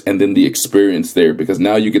flavors, and then the experience there, because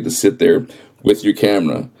now you get to sit there with your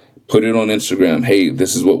camera, put it on Instagram. Hey,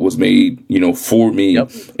 this is what was made, for me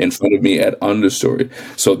in front of me at Understory.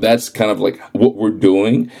 So that's kind of like what we're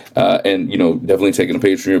doing, and definitely taking a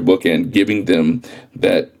page from your book and giving them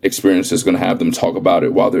that experience that's going to have them talk about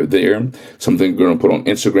it while they're there. Something they're going to put on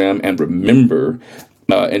Instagram and remember,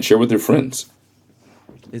 and share with their friends.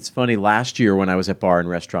 It's funny, last year when I was at Bar and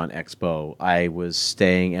Restaurant Expo, I was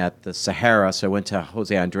staying at the Sahara, so I went to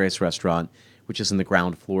Jose Andres restaurant, which is in the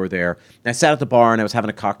ground floor there. And I sat at the bar and I was having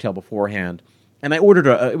a cocktail beforehand, and I ordered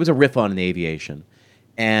it was a riff on an aviation.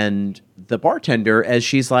 And the bartender, as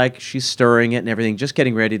she's stirring it and everything, just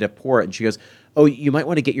getting ready to pour it, and she goes, "Oh, you might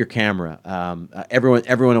want to get your camera.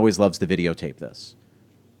 Everyone always loves to videotape this."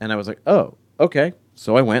 And I was like, "Oh, okay."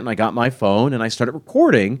 So I went and I got my phone and I started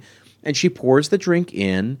recording. And she pours the drink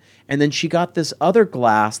in, and then she got this other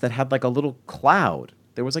glass that had like a little cloud.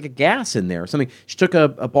 There was like a gas in there or something. She took a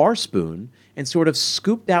bar spoon and sort of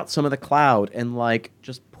scooped out some of the cloud and like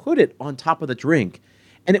just put it on top of the drink.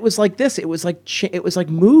 And it was like this. It was like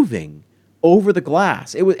moving over the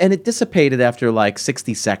glass. And it dissipated after like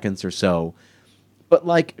 60 seconds or so. But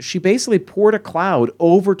like she basically poured a cloud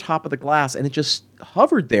over top of the glass, and it just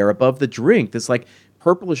hovered there above the drink. This like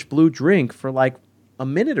purplish blue drink for like a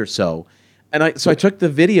minute or so. And I took the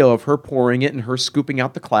video of her pouring it and her scooping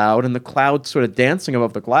out the cloud and the cloud sort of dancing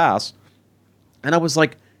above the glass. And I was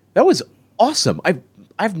like, that was awesome.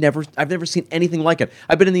 I've never seen anything like it.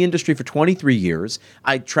 I've been in the industry for 23 years.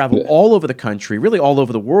 I travel all over the country, really all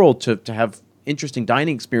over the world to have interesting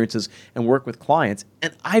dining experiences and work with clients.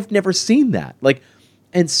 And I've never seen that.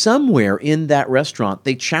 And somewhere in that restaurant,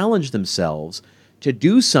 they challenged themselves to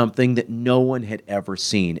do something that no one had ever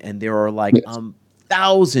seen. And there are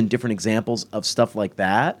 1,000 different examples of stuff like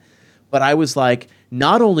that. But I was like,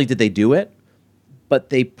 not only did they do it, but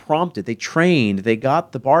they trained, they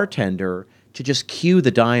got the bartender to just cue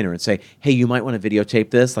the diner and say, "Hey, you might want to videotape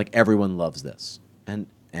this. Like, everyone loves this." And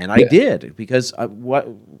I did, because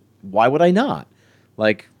why would I not?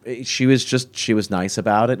 Like, she was nice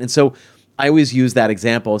about it. And so I always use that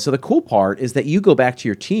example. So the cool part is that you go back to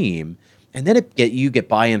your team, and then you get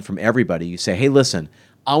buy-in from everybody. You say, "Hey, listen,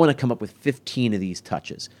 I want to come up with 15 of these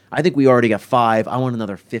touches. I think we already got 5. I want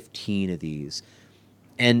another 15 of these."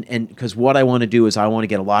 And because what I want to do is I want to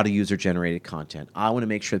get a lot of user-generated content. I want to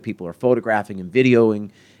make sure that people are photographing and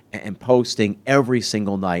videoing and posting every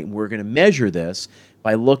single night. And we're going to measure this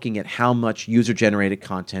by looking at how much user-generated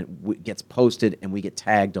content gets posted and we get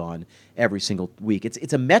tagged on every single week.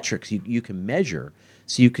 It's a metric you can measure,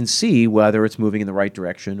 so you can see whether it's moving in the right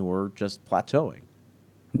direction or just plateauing.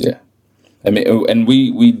 Yeah. And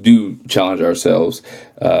we do challenge ourselves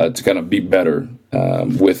to kind of be better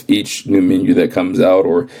with each new menu that comes out,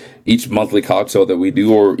 or each monthly cocktail that we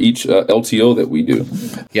do, or each LTO that we do.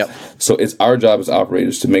 Yep. So it's our job as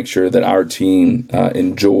operators to make sure that our team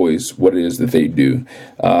enjoys what it is that they do,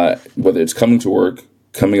 whether it's coming to work,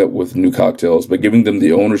 coming up with new cocktails, but giving them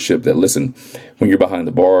the ownership that, listen, when you're behind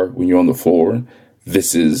the bar, when you're on the floor,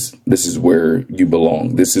 this is where you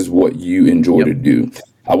belong. This is what you enjoy to do.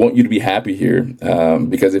 I want you to be happy here,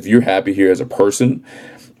 because if you're happy here as a person,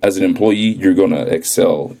 as an employee, you're going to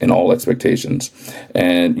excel in all expectations.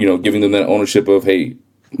 And, giving them that ownership of, hey,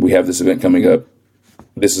 we have this event coming up.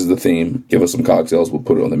 This is the theme. Give us some cocktails. We'll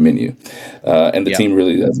put it on the menu. And the team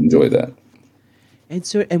really does enjoy that.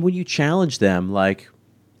 And when you challenge them,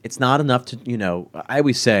 it's not enough to, I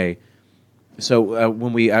always say, so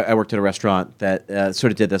when I worked at a restaurant that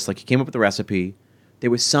sort of did this, you came up with a recipe. There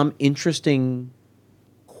was some interesting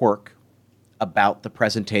quirk about the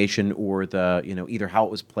presentation, or the either how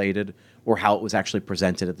it was plated or how it was actually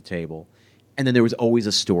presented at the table, and then there was always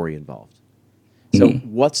a story involved. So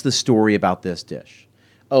what's the story about this dish?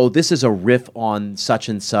 Oh, this is a riff on such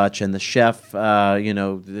and such, and the chef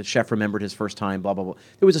the chef remembered his first time, blah blah blah.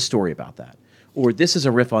 There was a story about that. Or this is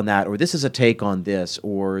a riff on that, or this is a take on this,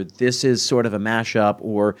 or this is sort of a mashup,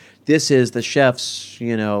 or this is the chef's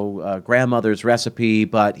grandmother's recipe,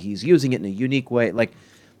 but he's using it in a unique way.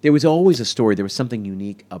 There was always a story. There was something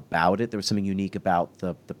unique about it. There was something unique about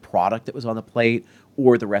the product that was on the plate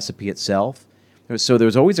or the recipe itself. So there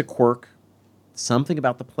was always a quirk, something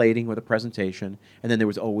about the plating or the presentation, and then there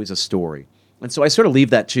was always a story. And so I sort of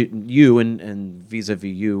leave that to you and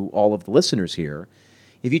vis-a-vis you, all of the listeners here.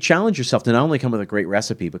 If you challenge yourself to not only come with a great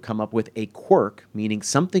recipe, but come up with a quirk, meaning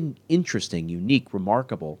something interesting, unique,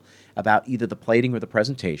 remarkable about either the plating or the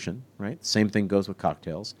presentation, right? Same thing goes with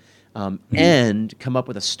cocktails. And come up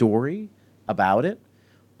with a story about it.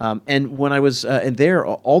 And when I was in there,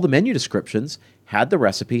 all the menu descriptions had the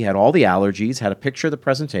recipe, had all the allergies, had a picture of the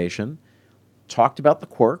presentation, talked about the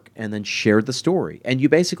quirk, and then shared the story. And you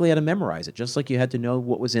basically had to memorize it, just like you had to know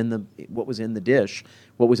what was in the dish,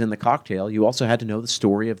 what was in the cocktail. You also had to know the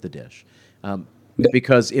story of the dish,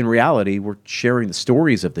 because in reality, we're sharing the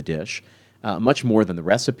stories of the dish much more than the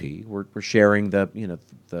recipe. We're sharing the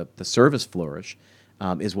service flourish.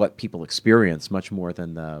 Is what people experience much more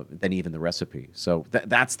than even the recipe. So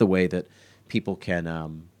that's the way that people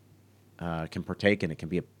can partake in it, can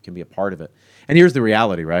be a part of it. And here's the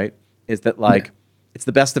reality, right? Is that it's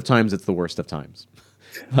the best of times, it's the worst of times.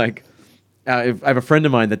 I have a friend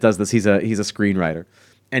of mine that does this. He's a screenwriter,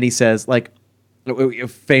 and he says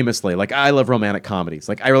famously, I love romantic comedies.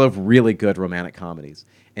 I love really good romantic comedies.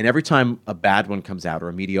 And every time a bad one comes out or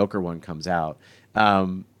a mediocre one comes out,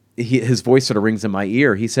 his voice sort of rings in my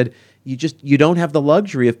ear. He said, you don't have the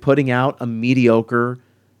luxury of putting out a mediocre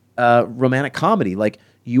romantic comedy.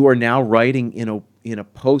 You are now writing in a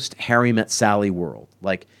post Harry Met Sally world.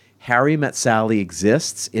 Harry Met Sally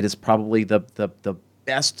exists. It is probably the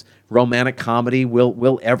best romantic comedy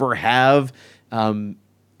we'll ever have. And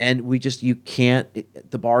you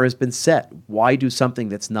can't, the bar has been set. Why do something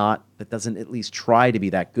that doesn't at least try to be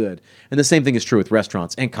that good? And the same thing is true with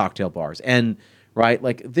restaurants and cocktail bars. And right,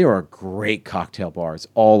 there are great cocktail bars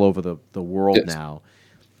all over the world now.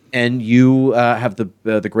 And you have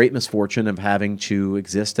the great misfortune of having to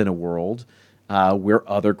exist in a world where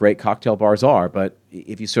other great cocktail bars are. But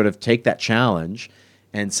if you sort of take that challenge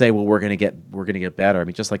and say, well, we're going to get better. I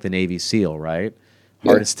mean, just like the Navy SEAL, right?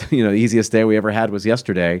 Hardest, easiest day we ever had was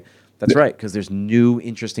yesterday. That's right, because there's new,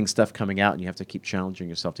 interesting stuff coming out, and you have to keep challenging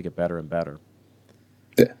yourself to get better and better.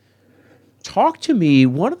 Yeah. Talk to me,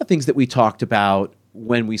 one of the things that we talked about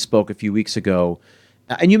when we spoke a few weeks ago,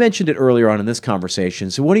 and you mentioned it earlier on in this conversation.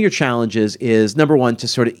 So one of your challenges is, number one, to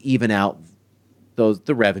sort of even out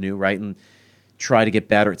the revenue, right? And try to get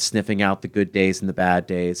better at sniffing out the good days and the bad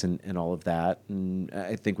days and all of that. And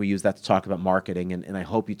I think we use that to talk about marketing. And I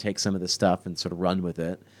hope you take some of this stuff and sort of run with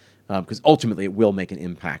it, because ultimately it will make an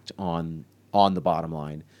impact on the bottom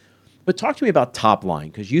line. But talk to me about top line,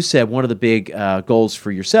 because you said one of the big goals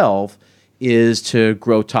for yourself is to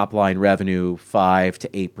grow top line revenue 5 to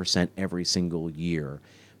 8% every single year.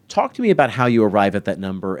 Talk to me about how you arrive at that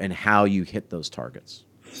number and how you hit those targets.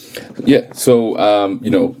 Yeah. So,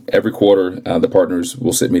 every quarter, the partners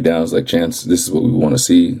will sit me down. It's like, Chance, this is what we want to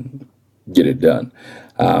see. Get it done.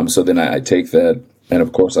 So then I take that, and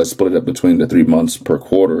of course, I split it up between the 3 months per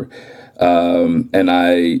quarter. And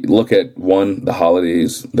I look at the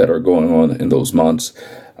holidays that are going on in those months.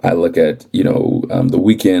 I look at, the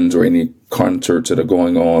weekends or any concerts that are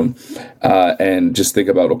going on, and just think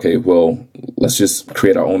about, okay, well, let's just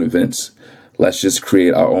create our own events. Let's just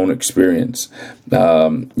create our own experience.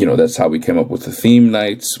 That's how we came up with the theme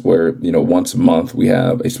nights, where, once a month we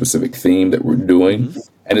have a specific theme that we're doing. Mm-hmm.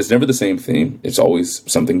 And it's never the same theme. It's always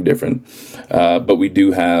something different. But we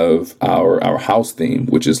do have our house theme,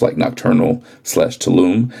 which is like nocturnal /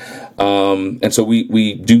 Tulum. And so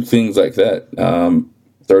we do things like that.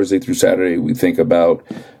 Thursday through Saturday, we think about,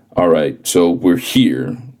 all right, so we're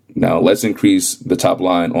here. Now let's increase the top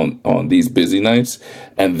line on these busy nights.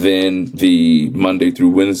 And then the Monday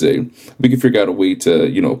through Wednesday, we can figure out a way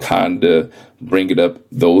to, kind of bring it up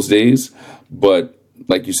those days. But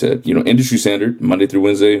like you said, industry standard, Monday through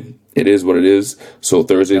Wednesday, it is what it is. So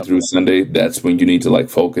Thursday through Sunday, that's when you need to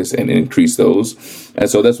focus and increase those. And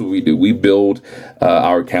so that's what we do. We build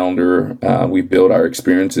our calendar. We build our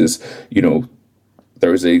experiences,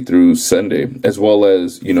 Thursday through Sunday, as well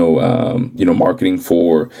as, marketing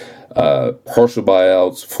for partial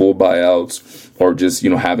buyouts, full buyouts, or just,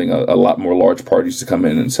 having a lot more large parties to come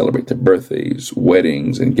in and celebrate their birthdays,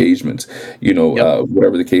 weddings, engagements,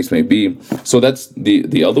 whatever the case may be. So that's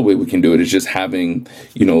the other way we can do it, is just having,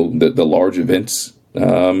 the large events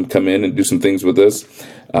come in and do some things with us.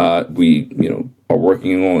 We, are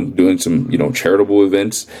working on doing some, charitable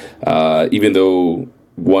events, even though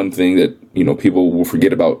one thing that, people will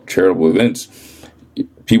forget about charitable events,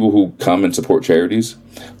 people who come and support charities,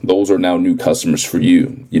 those are now new customers for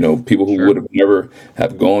you. People who would have never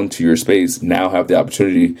have gone to your space now have the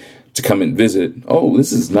opportunity to come and visit. Oh,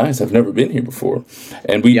 this is nice. I've never been here before.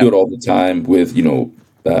 And we do it all the time with,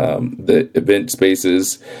 the event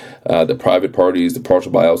spaces, the private parties, the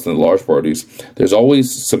partial buyouts, and the large parties, there's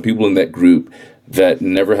always some people in that group that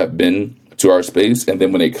never have been to our space, and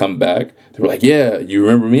then when they come back, they're like, "Yeah, you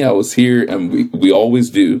remember me? I was here," and we always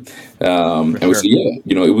do. And we say,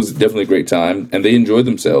 "Yeah, it was definitely a great time," and they enjoyed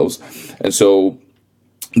themselves. And so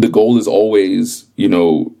the goal is always,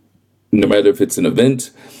 no matter if it's an event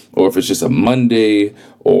or if it's just a Monday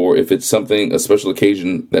or if it's a special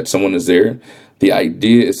occasion that someone is there, the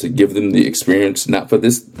idea is to give them the experience, not for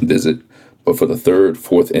this visit, but for the third,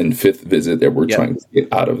 fourth, and fifth visit that we're trying to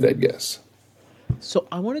get out of that guest. So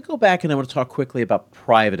I want to go back and I want to talk quickly about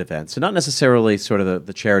private events, so not necessarily sort of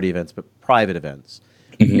the charity events, but private events.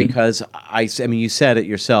 Because I mean, you said it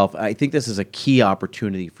yourself. I think this is a key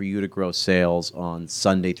opportunity for you to grow sales on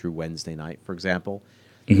Sunday through Wednesday night, for example.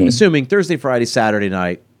 Assuming Thursday, Friday, Saturday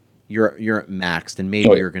night, you're maxed, and maybe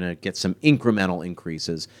you're going to get some incremental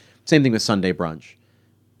increases. Same thing with Sunday brunch.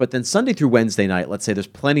 But then Sunday through Wednesday night, let's say there's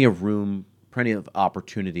plenty of room, plenty of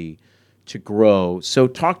opportunity to grow. So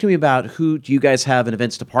talk to me about do you guys have an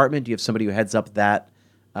events department? Do you have somebody who heads up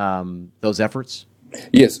those efforts?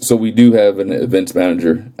 Yes, so we do have an events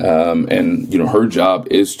manager, and her job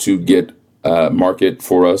is to get market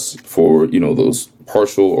for us for those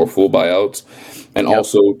partial or full buyouts, and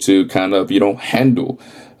also to kind of handle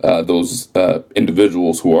those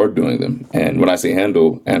individuals who are doing them. And when I say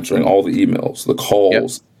handle, answering all the emails, the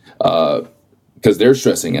calls, because they're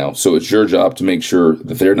stressing out. So it's your job to make sure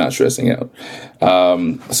that they're not stressing out.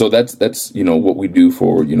 So that's what we do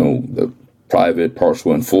for the private,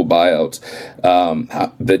 partial, and full buyouts.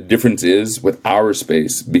 The difference is with our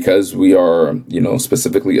space, because we are,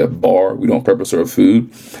 specifically a bar, we don't prep or serve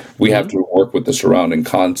food. We have to work with the surrounding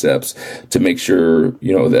concepts to make sure,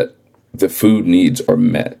 that the food needs are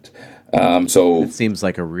met. So it seems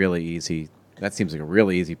like a really easy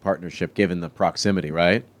partnership given the proximity,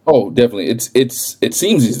 right? Oh, definitely. It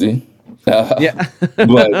seems easy. But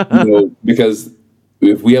because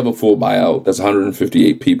if we have a full buyout, that's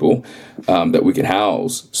 158 people that we can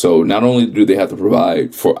house. So not only do they have to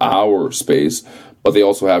provide for our space, but they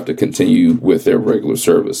also have to continue with their regular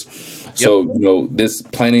service. So, this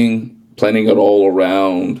planning it all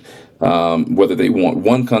around, whether they want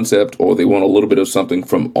one concept or they want a little bit of something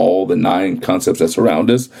from all the 9 concepts that surround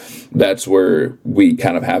us, that's where we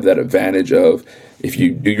kind of have that advantage of, if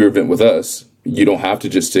you do your event with us, you don't have to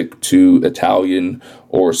just stick to Italian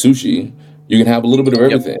or sushi. You can have a little bit of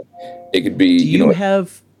everything. It could be,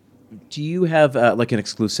 Do you have like an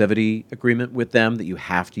exclusivity agreement with them that you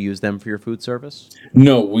have to use them for your food service?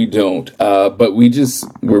 No, we don't. But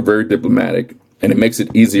we're very diplomatic, and it makes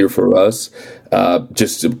it easier for us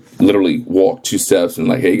just to literally walk 2 steps and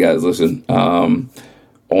like, hey guys, listen, on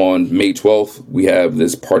May 12th, we have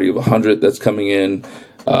this party of 100 that's coming in.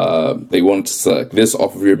 They want to select this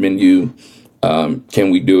off of your menu.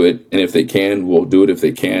 Can we do it? And if they can, we'll do it. If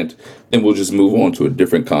they can't, then we'll just move on to a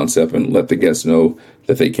different concept and let the guests know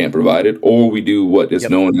that they can't provide it. Or we do what is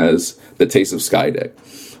known as the Taste of Skydeck.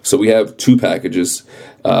 So we have 2 packages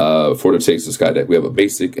for the Taste of Skydeck. We have a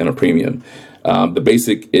basic and a premium. The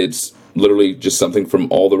basic, it's literally just something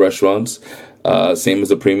from all the restaurants, same as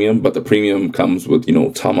the premium, but the premium comes with,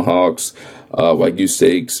 tomahawks, Wagyu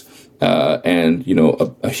steaks, and,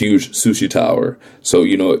 a huge sushi tower. So,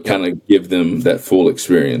 it kind of give them that full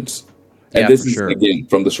experience. And this is, again,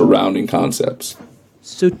 from the surrounding concepts.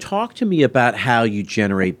 So talk to me about how you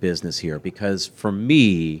generate business here, because for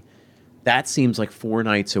me, that seems like 4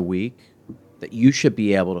 nights a week that you should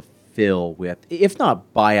be able to fill with, if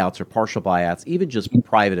not buyouts or partial buyouts, even just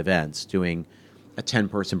private events, doing a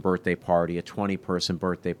 10-person birthday party, a 20-person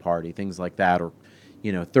birthday party, things like that, or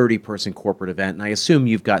 30-person corporate event. And I assume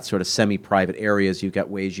you've got sort of semi-private areas. You've got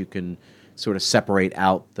ways you can sort of separate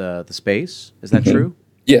out the space. Is that true?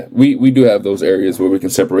 Yeah, we do have those areas where we can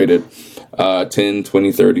separate it 10,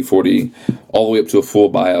 20, 30, 40, all the way up to a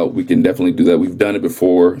full buyout. We can definitely do that. We've done it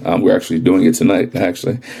before. We're actually doing it tonight,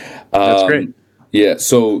 actually. That's great. Yeah,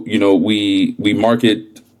 so, we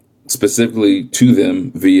market specifically to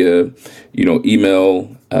them via,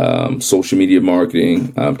 email, social media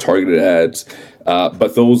marketing, targeted ads.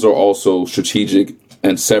 But those are also strategic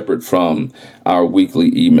and separate from our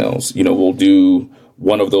weekly emails. We'll do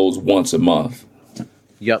one of those once a month.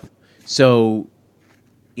 Yep. So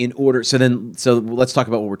let's talk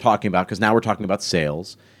about what we're talking about, because now we're talking about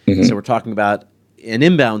sales. So we're talking about an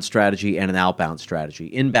inbound strategy and an outbound strategy.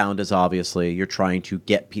 Inbound is obviously you're trying to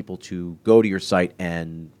get people to go to your site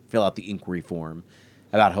and fill out the inquiry form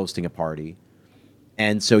about hosting a party.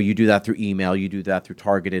 And so you do that through email, you do that through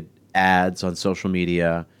targeted ads on social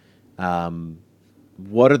media.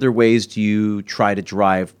 what other ways do you try to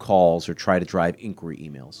drive calls or try to drive inquiry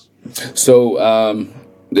emails? So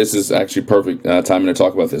this is actually perfect timing to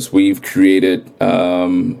talk about this. We've created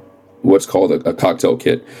what's called a cocktail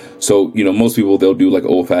kit. So, most people, they'll do like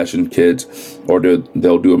old fashioned kit, or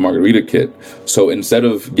they'll do a margarita kit. So instead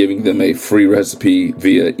of giving them a free recipe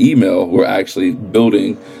via email, we're actually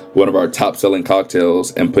building one of our top selling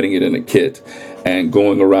cocktails and putting it in a kit and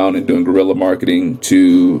going around and doing guerrilla marketing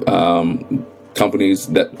to companies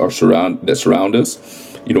that surround us.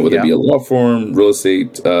 Whether it be a law firm, real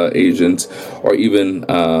estate agents, or even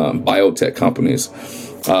biotech companies.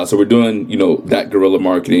 So we're doing, that guerrilla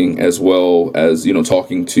marketing, as well as,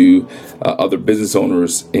 talking to other business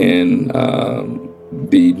owners in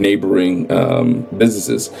the neighboring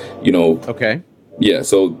businesses, Okay. Yeah,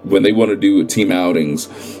 so when they want to do team outings,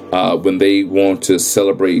 when they want to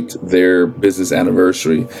celebrate their business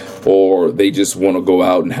anniversary, or they just want to go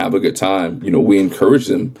out and have a good time, we encourage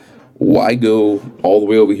them. Why go all the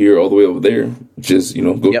way over here, all the way over there? Just,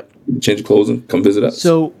 go change your clothes and come visit us.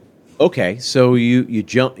 So, okay, so you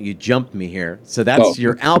jumped me here. So that's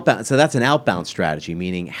your outbound. So that's an outbound strategy,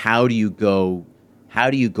 meaning how do you go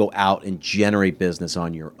out and generate business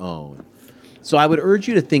on your own? So I would urge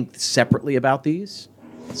you to think separately about these.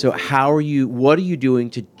 So what are you doing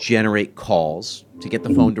to generate calls, to get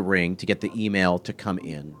the phone to ring, to get the email to come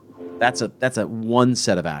in? That's a one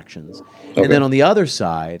set of actions. Okay. And then on the other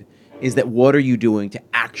side is that what are you doing to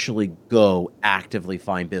actually go actively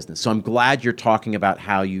find business? So I'm glad you're talking about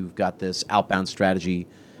how you've got this outbound strategy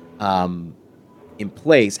in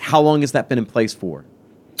place. How long has that been in place for?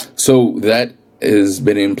 So that has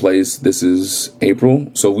been in place. This is April.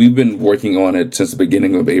 So we've been working on it since the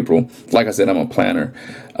beginning of April. Like I said, I'm a planner.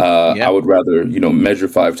 I would rather, measure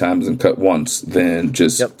 5 times and cut once than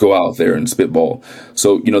just go out there and spitball.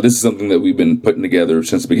 So, this is something that we've been putting together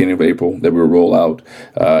since the beginning of April that we'll roll out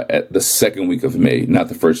at the second week of May, not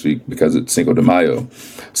the first week because it's Cinco de Mayo.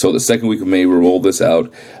 So the second week of May, we'll roll this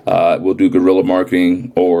out. We'll do guerrilla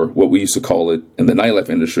marketing, or what we used to call it in the nightlife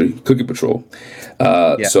industry, cookie patrol.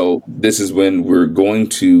 So this is when we're going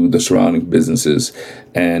to the surrounding businesses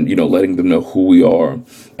and, letting them know who we are.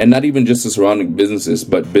 And not even just the surrounding businesses,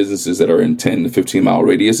 but businesses that are in 10 to 15 mile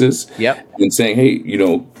radiuses. And saying, hey,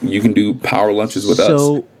 you can do power lunches with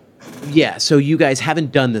us. Yeah, so you guys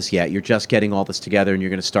haven't done this yet. You're just getting all this together, and you're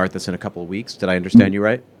going to start this in a couple of weeks. Did I understand you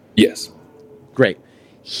right? Yes. Great.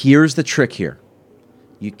 Here's the trick here.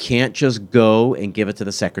 You can't just go and give it to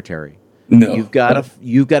the secretary. No. You've got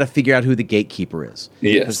to figure out who the gatekeeper is.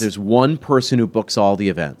 Yes. Because there's one person who books all the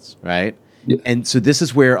events, right? Yeah. And so this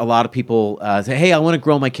is where a lot of people say, hey, I want to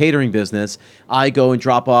grow my catering business. I go and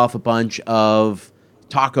drop off a bunch of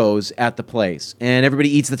tacos at the place, and everybody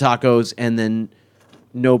eats the tacos, and then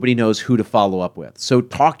nobody knows who to follow up with. So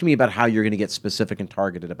talk to me about how you're going to get specific and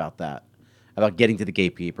targeted about that, about getting to the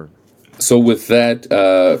gatekeeper. So with that,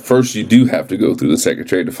 first you do have to go through the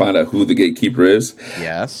secretary to find out who the gatekeeper is.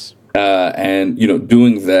 Yes. And,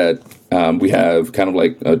 doing that, we have kind of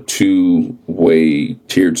like a 2-way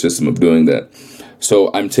tiered system of doing that.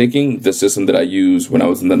 So I'm taking the system that I used when I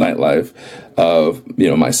was in the nightlife of,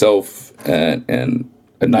 myself and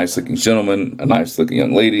a nice looking gentleman, a nice looking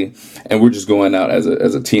young lady, and we're just going out as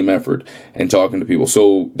a team effort and talking to people.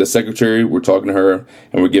 So the secretary, we're talking to her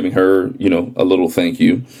and we're giving her, a little thank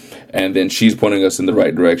you. And then she's pointing us in the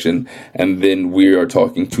right direction. And then we are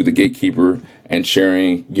talking to the gatekeeper and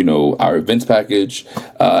sharing, our events package,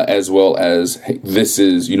 as well as, hey, this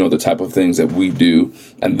is, the type of things that we do.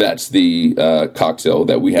 And that's the cocktail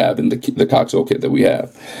that we have and the cocktail kit that we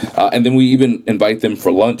have. And then we even invite them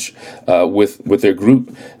for lunch with their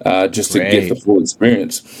group just to get the full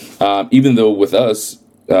experience. Even though with us,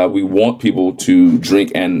 we want people to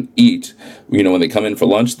drink and eat. When they come in for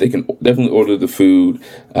lunch, they can definitely order the food.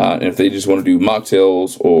 And if they just want to do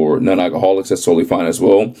mocktails or non-alcoholics, that's totally fine as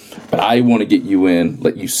well. But I want to get you in,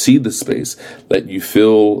 let you see the space, let you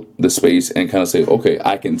feel the space, and kind of say, okay,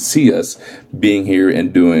 I can see us being here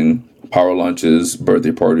and doing power lunches,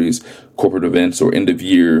 birthday parties, corporate events, or end of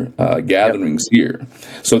year gatherings here.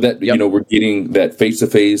 So that, we're getting that face to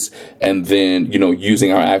face, and then,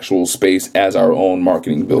 using our actual space as our own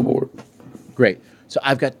marketing billboard. Great. So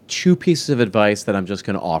I've got 2 pieces of advice that I'm just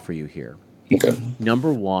going to offer you here. Okay.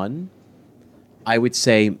 Number 1, I would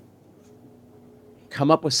say come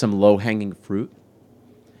up with some low-hanging fruit.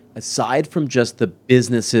 Aside from just the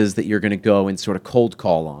businesses that you're going to go and sort of cold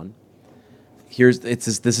call on, this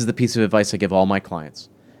is the piece of advice I give all my clients.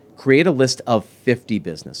 Create a list of 50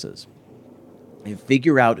 businesses and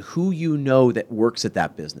figure out who that works at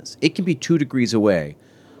that business. It can be 2 degrees away.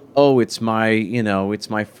 Oh, it's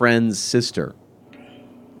my friend's sister.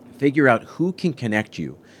 Figure out who can connect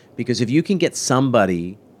you. Because if you can get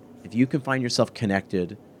somebody, if you can find yourself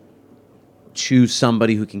connected to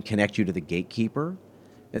somebody who can connect you to the gatekeeper,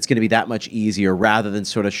 it's going to be that much easier rather than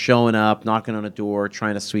sort of showing up, knocking on a door,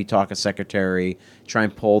 trying to sweet talk a secretary, try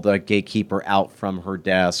and pull the gatekeeper out from her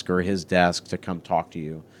desk or his desk to come talk to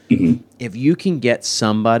you. Mm-hmm. If you can get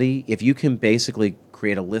somebody, if you can basically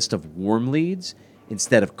create a list of warm leads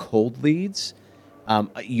instead of cold leads,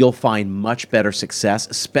 you'll find much better success,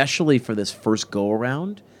 especially for this first go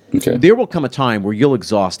around. Okay. There will come a time where you'll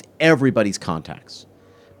exhaust everybody's contacts,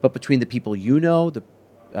 but between the people you know,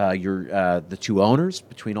 the two owners,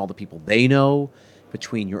 between all the people they know,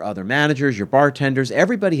 between your other managers, your bartenders,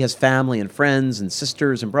 everybody has family and friends and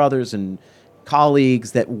sisters and brothers and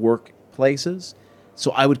colleagues that work places.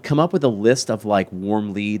 So I would come up with a list of like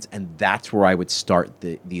warm leads, and that's where I would start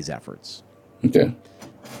these efforts. Okay.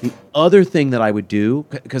 The other thing that I would do,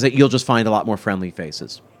 because you'll just find a lot more friendly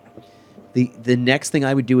faces. The next thing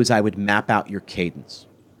I would do is I would map out your cadence.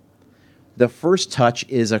 The first touch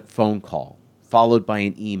is a phone call, followed by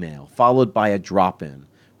an email, followed by a drop-in,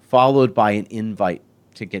 followed by an invite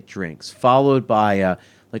to get drinks, followed by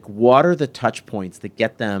what are the touch points that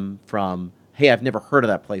get them from, hey, I've never heard of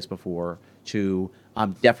that place before, to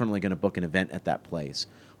I'm definitely going to book an event at that place.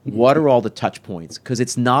 What are all the touch points? Because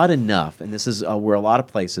it's not enough, and this is where a lot of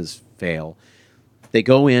places fail. They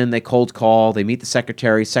go in, they cold call, they meet the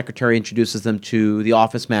secretary. Secretary introduces them to the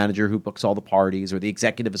office manager who books all the parties or the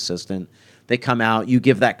executive assistant. They come out, you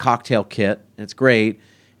give that cocktail kit, and it's great.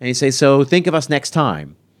 And you say, so think of us next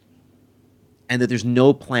time. And that there's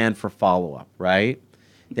no plan for follow-up, right?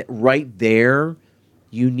 That right there,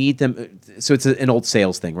 you need them. So it's an old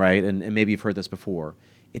sales thing, right? And maybe you've heard this before.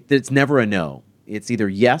 It's never a no. It's either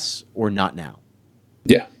yes or not now.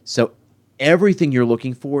 Yeah. So everything you're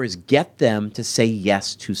looking for is get them to say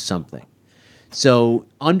yes to something. So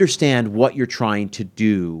understand what you're trying to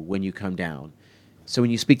do when you come down. So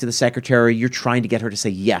when you speak to the secretary, you're trying to get her to say,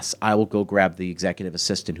 yes, I will go grab the executive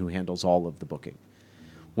assistant who handles all of the booking.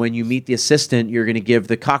 When you meet the assistant, you're going to give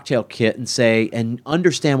the cocktail kit and say, and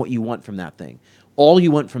understand what you want from that thing. All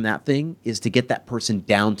you want from that thing is to get that person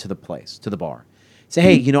down to the place, to the bar. Say,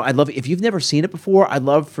 hey, I'd love, if you've never seen it before, I'd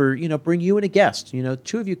love for, bring you and a guest.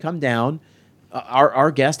 Two of you come down,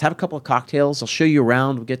 our guest, have a couple of cocktails. I'll show you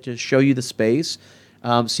around. We'll get to show you the space,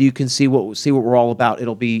 so you can see what we're all about.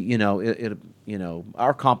 It'll be,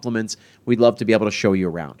 our compliments. We'd love to be able to show you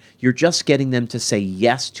around. You're just getting them to say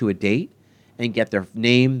yes to a date and get their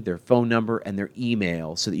name, their phone number, and their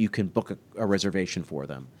email so that you can book a reservation for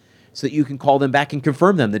them. So that you can call them back and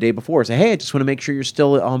confirm them the day before. Say, hey, I just want to make sure you're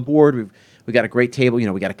still on board. We got a great table.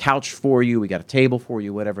 We got a couch for you. We got a table for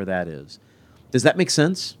you, whatever that is. Does that make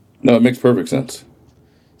sense? No, it makes perfect sense.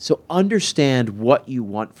 So understand what you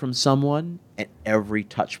want from someone at every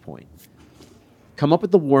touch point. Come up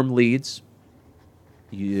with the warm leads.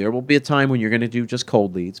 There will be a time when you're going to do just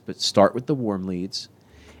cold leads, but start with the warm leads.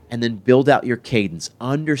 And then build out your cadence.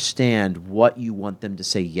 Understand what you want them to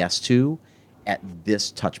say yes to at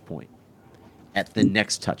this touch point, at the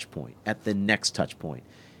next touch point, at the next touch point.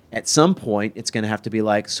 At some point, it's going to have to be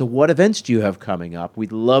like, so what events do you have coming up?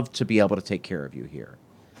 We'd love to be able to take care of you here.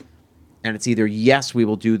 And it's either, yes, we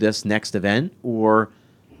will do this next event, or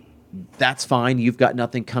that's fine, you've got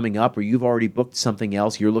nothing coming up, or you've already booked something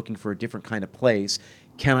else, you're looking for a different kind of place.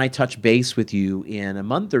 Can I touch base with you in a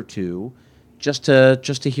month or two just to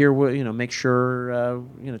hear what, make sure,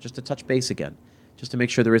 just to touch base again, just to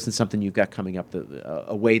make sure there isn't something you've got coming up,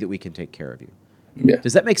 a way that we can take care of you. Yeah.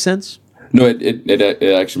 Does that make sense? No,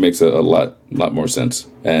 it actually makes a lot more sense.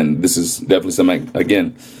 And this is definitely something,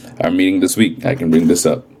 again, our meeting this week, I can bring this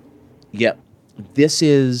up. Yep.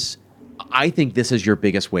 I think this is your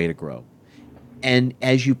biggest way to grow. And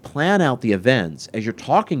as you plan out the events, as you're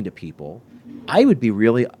talking to people, I would be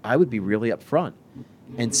really upfront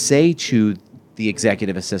and say to the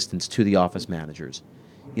executive assistants, to the office managers,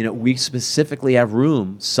 we specifically have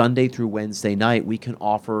room Sunday through Wednesday night. We can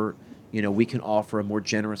offer a more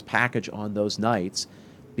generous package on those nights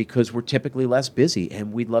because we're typically less busy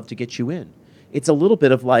and we'd love to get you in. It's a little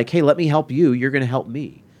bit of like, hey, let me help you. You're going to help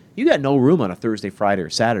me. You got no room on a Thursday, Friday, or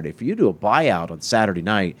Saturday. For you to do a buyout on Saturday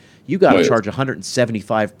night, you got to charge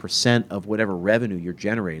 175% of whatever revenue you're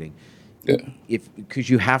generating. Yeah. Because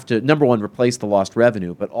you have to, number one, replace the lost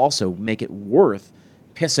revenue, but also make it worth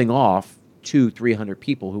pissing off 200-300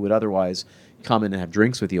 people who would otherwise come in and have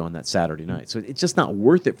drinks with you on that Saturday night. So it's just not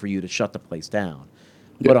worth it for you to shut the place down.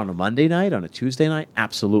 Yeah. But on a Monday night, on a Tuesday night,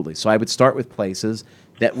 absolutely. So I would start with places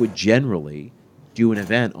that would generally do an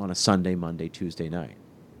event on a Sunday, Monday, Tuesday night.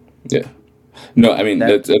 Yeah. No, I mean,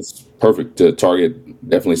 that's perfect to target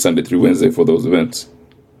definitely Sunday through Wednesday for those events.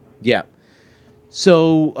 Yeah.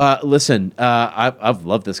 So, listen, I've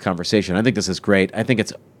loved this conversation. I think this is great. I think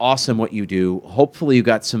it's awesome what you do. Hopefully you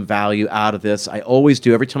got some value out of this. I always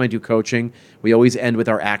do. Every time I do coaching, we always end with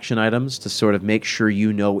our action items to sort of make sure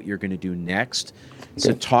you know what you're going to do next. Okay.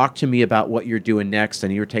 So talk to me about what you're doing next.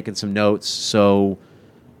 And you were taking some notes. So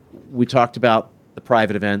we talked about the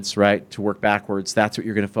private events, right? To work backwards. That's what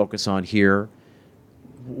you're going to focus on here.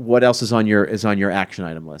 What else is on your action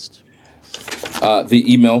item list? The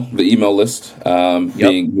email list,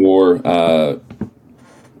 being more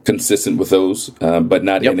consistent with those, but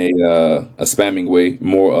not in a spamming way,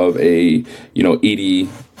 more of a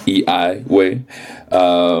EDEI way.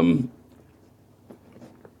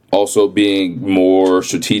 Also being more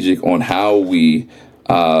strategic on how we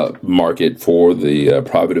market for the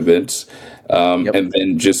private events. And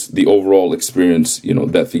then just the overall experience,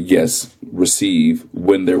 that the guests receive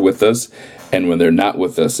when they're with us and when they're not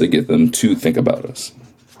with us, to get them to think about us.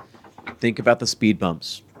 Think about the speed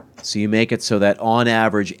bumps. So you make it so that on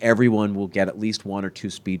average, everyone will get at least 1 or 2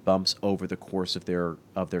 speed bumps over the course of their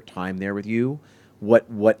time there with you,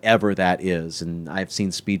 whatever that is. And I've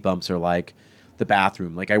seen speed bumps are like the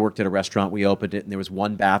bathroom. Like I worked at a restaurant, we opened it, and there was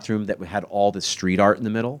one bathroom that had all this street art in the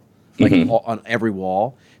middle, like on every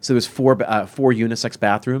wall. So there's 4 unisex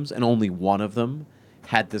bathrooms, and only one of them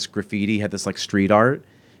had this graffiti, had this like street art.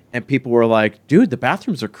 And people were like, dude, the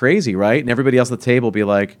bathrooms are crazy, right? And everybody else at the table would be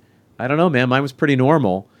like, I don't know, man, mine was pretty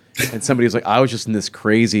normal. And somebody was like, I was just in this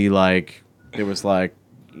crazy, like, there was like,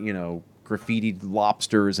 graffitied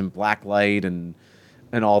lobsters and black light and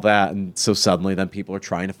all that. And so suddenly then people are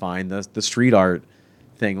trying to find the street art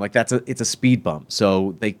thing. Like it's a speed bump.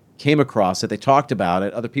 So they came across it, they talked about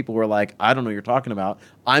it. Other people were like, I don't know what you're talking about.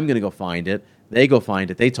 I'm going to go find it. They go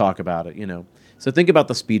find it. They talk about it, So think about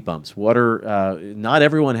the speed bumps. What are not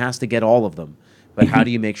everyone has to get all of them, but how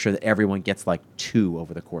do you make sure that everyone gets like 2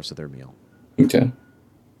 over the course of their meal? Okay.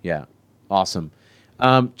 Yeah. Awesome.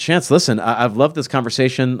 Chance, listen, I've loved this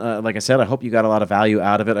conversation. Like I said, I hope you got a lot of value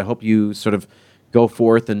out of it. I hope you sort of go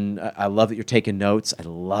forth, and I love that you're taking notes. I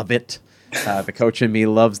love it. The coach in me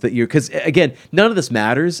loves that because again, none of this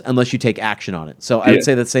matters unless you take action on it. So I would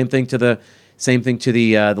say the same thing to the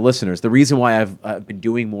listeners. The reason why I've been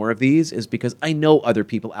doing more of these is because I know other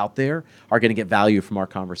people out there are going to get value from our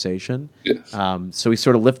conversation. Yes. So we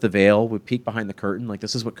sort of lift the veil, we peek behind the curtain, like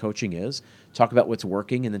this is what coaching is. Talk about what's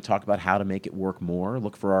working, and then talk about how to make it work more.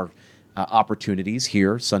 Look for our opportunities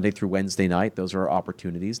here, Sunday through Wednesday night. Those are our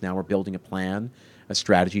opportunities. Now we're building a plan, a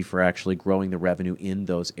strategy for actually growing the revenue in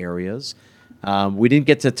those areas. We didn't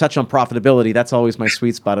get to touch on profitability. That's always my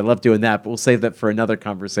sweet spot. I love doing that, but we'll save that for another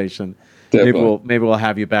conversation. Maybe we'll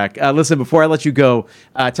have you back. Listen, before I let you go,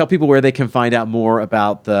 tell people where they can find out more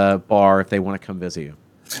about the bar if they want to come visit you.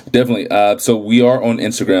 Definitely. So we are on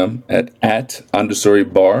Instagram at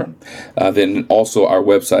Understory Bar. Then also our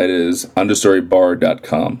website is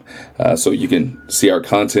understorybar.com. So you can see our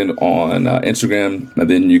content on Instagram, and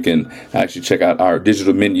then you can actually check out our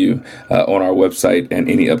digital menu on our website and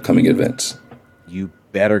any upcoming events. You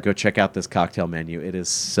better go check out this cocktail menu. It is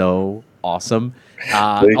so awesome.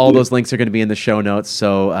 All those links are going to be in the show notes,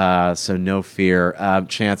 so no fear.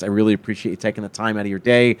 Chance, I really appreciate you taking the time out of your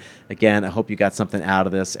day. Again, I hope you got something out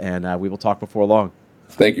of this, and we will talk before long.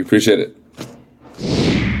 Thank you. Appreciate it.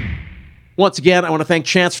 Once again, I want to thank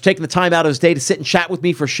Chance for taking the time out of his day to sit and chat with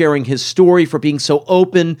me, for sharing his story, for being so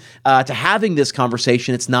open to having this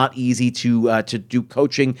conversation. It's not easy to do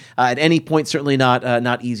coaching at any point. Certainly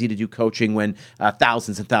not easy to do coaching when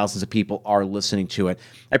thousands and thousands of people are listening to it.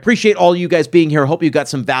 I appreciate all you guys being here. I hope you got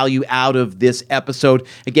some value out of this episode.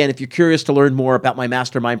 Again, if you're curious to learn more about my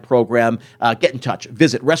mastermind program, get in touch.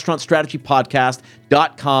 Visit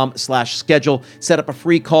restaurantstrategypodcast.com/schedule. Set up a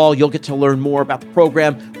free call. You'll get to learn more about the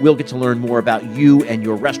program. We'll get to learn more about you and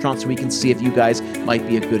your restaurant so we can see if you guys might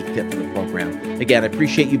be a good fit for the program. Again, I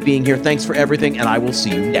appreciate you being here. Thanks for everything, and I will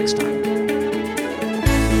see you next time.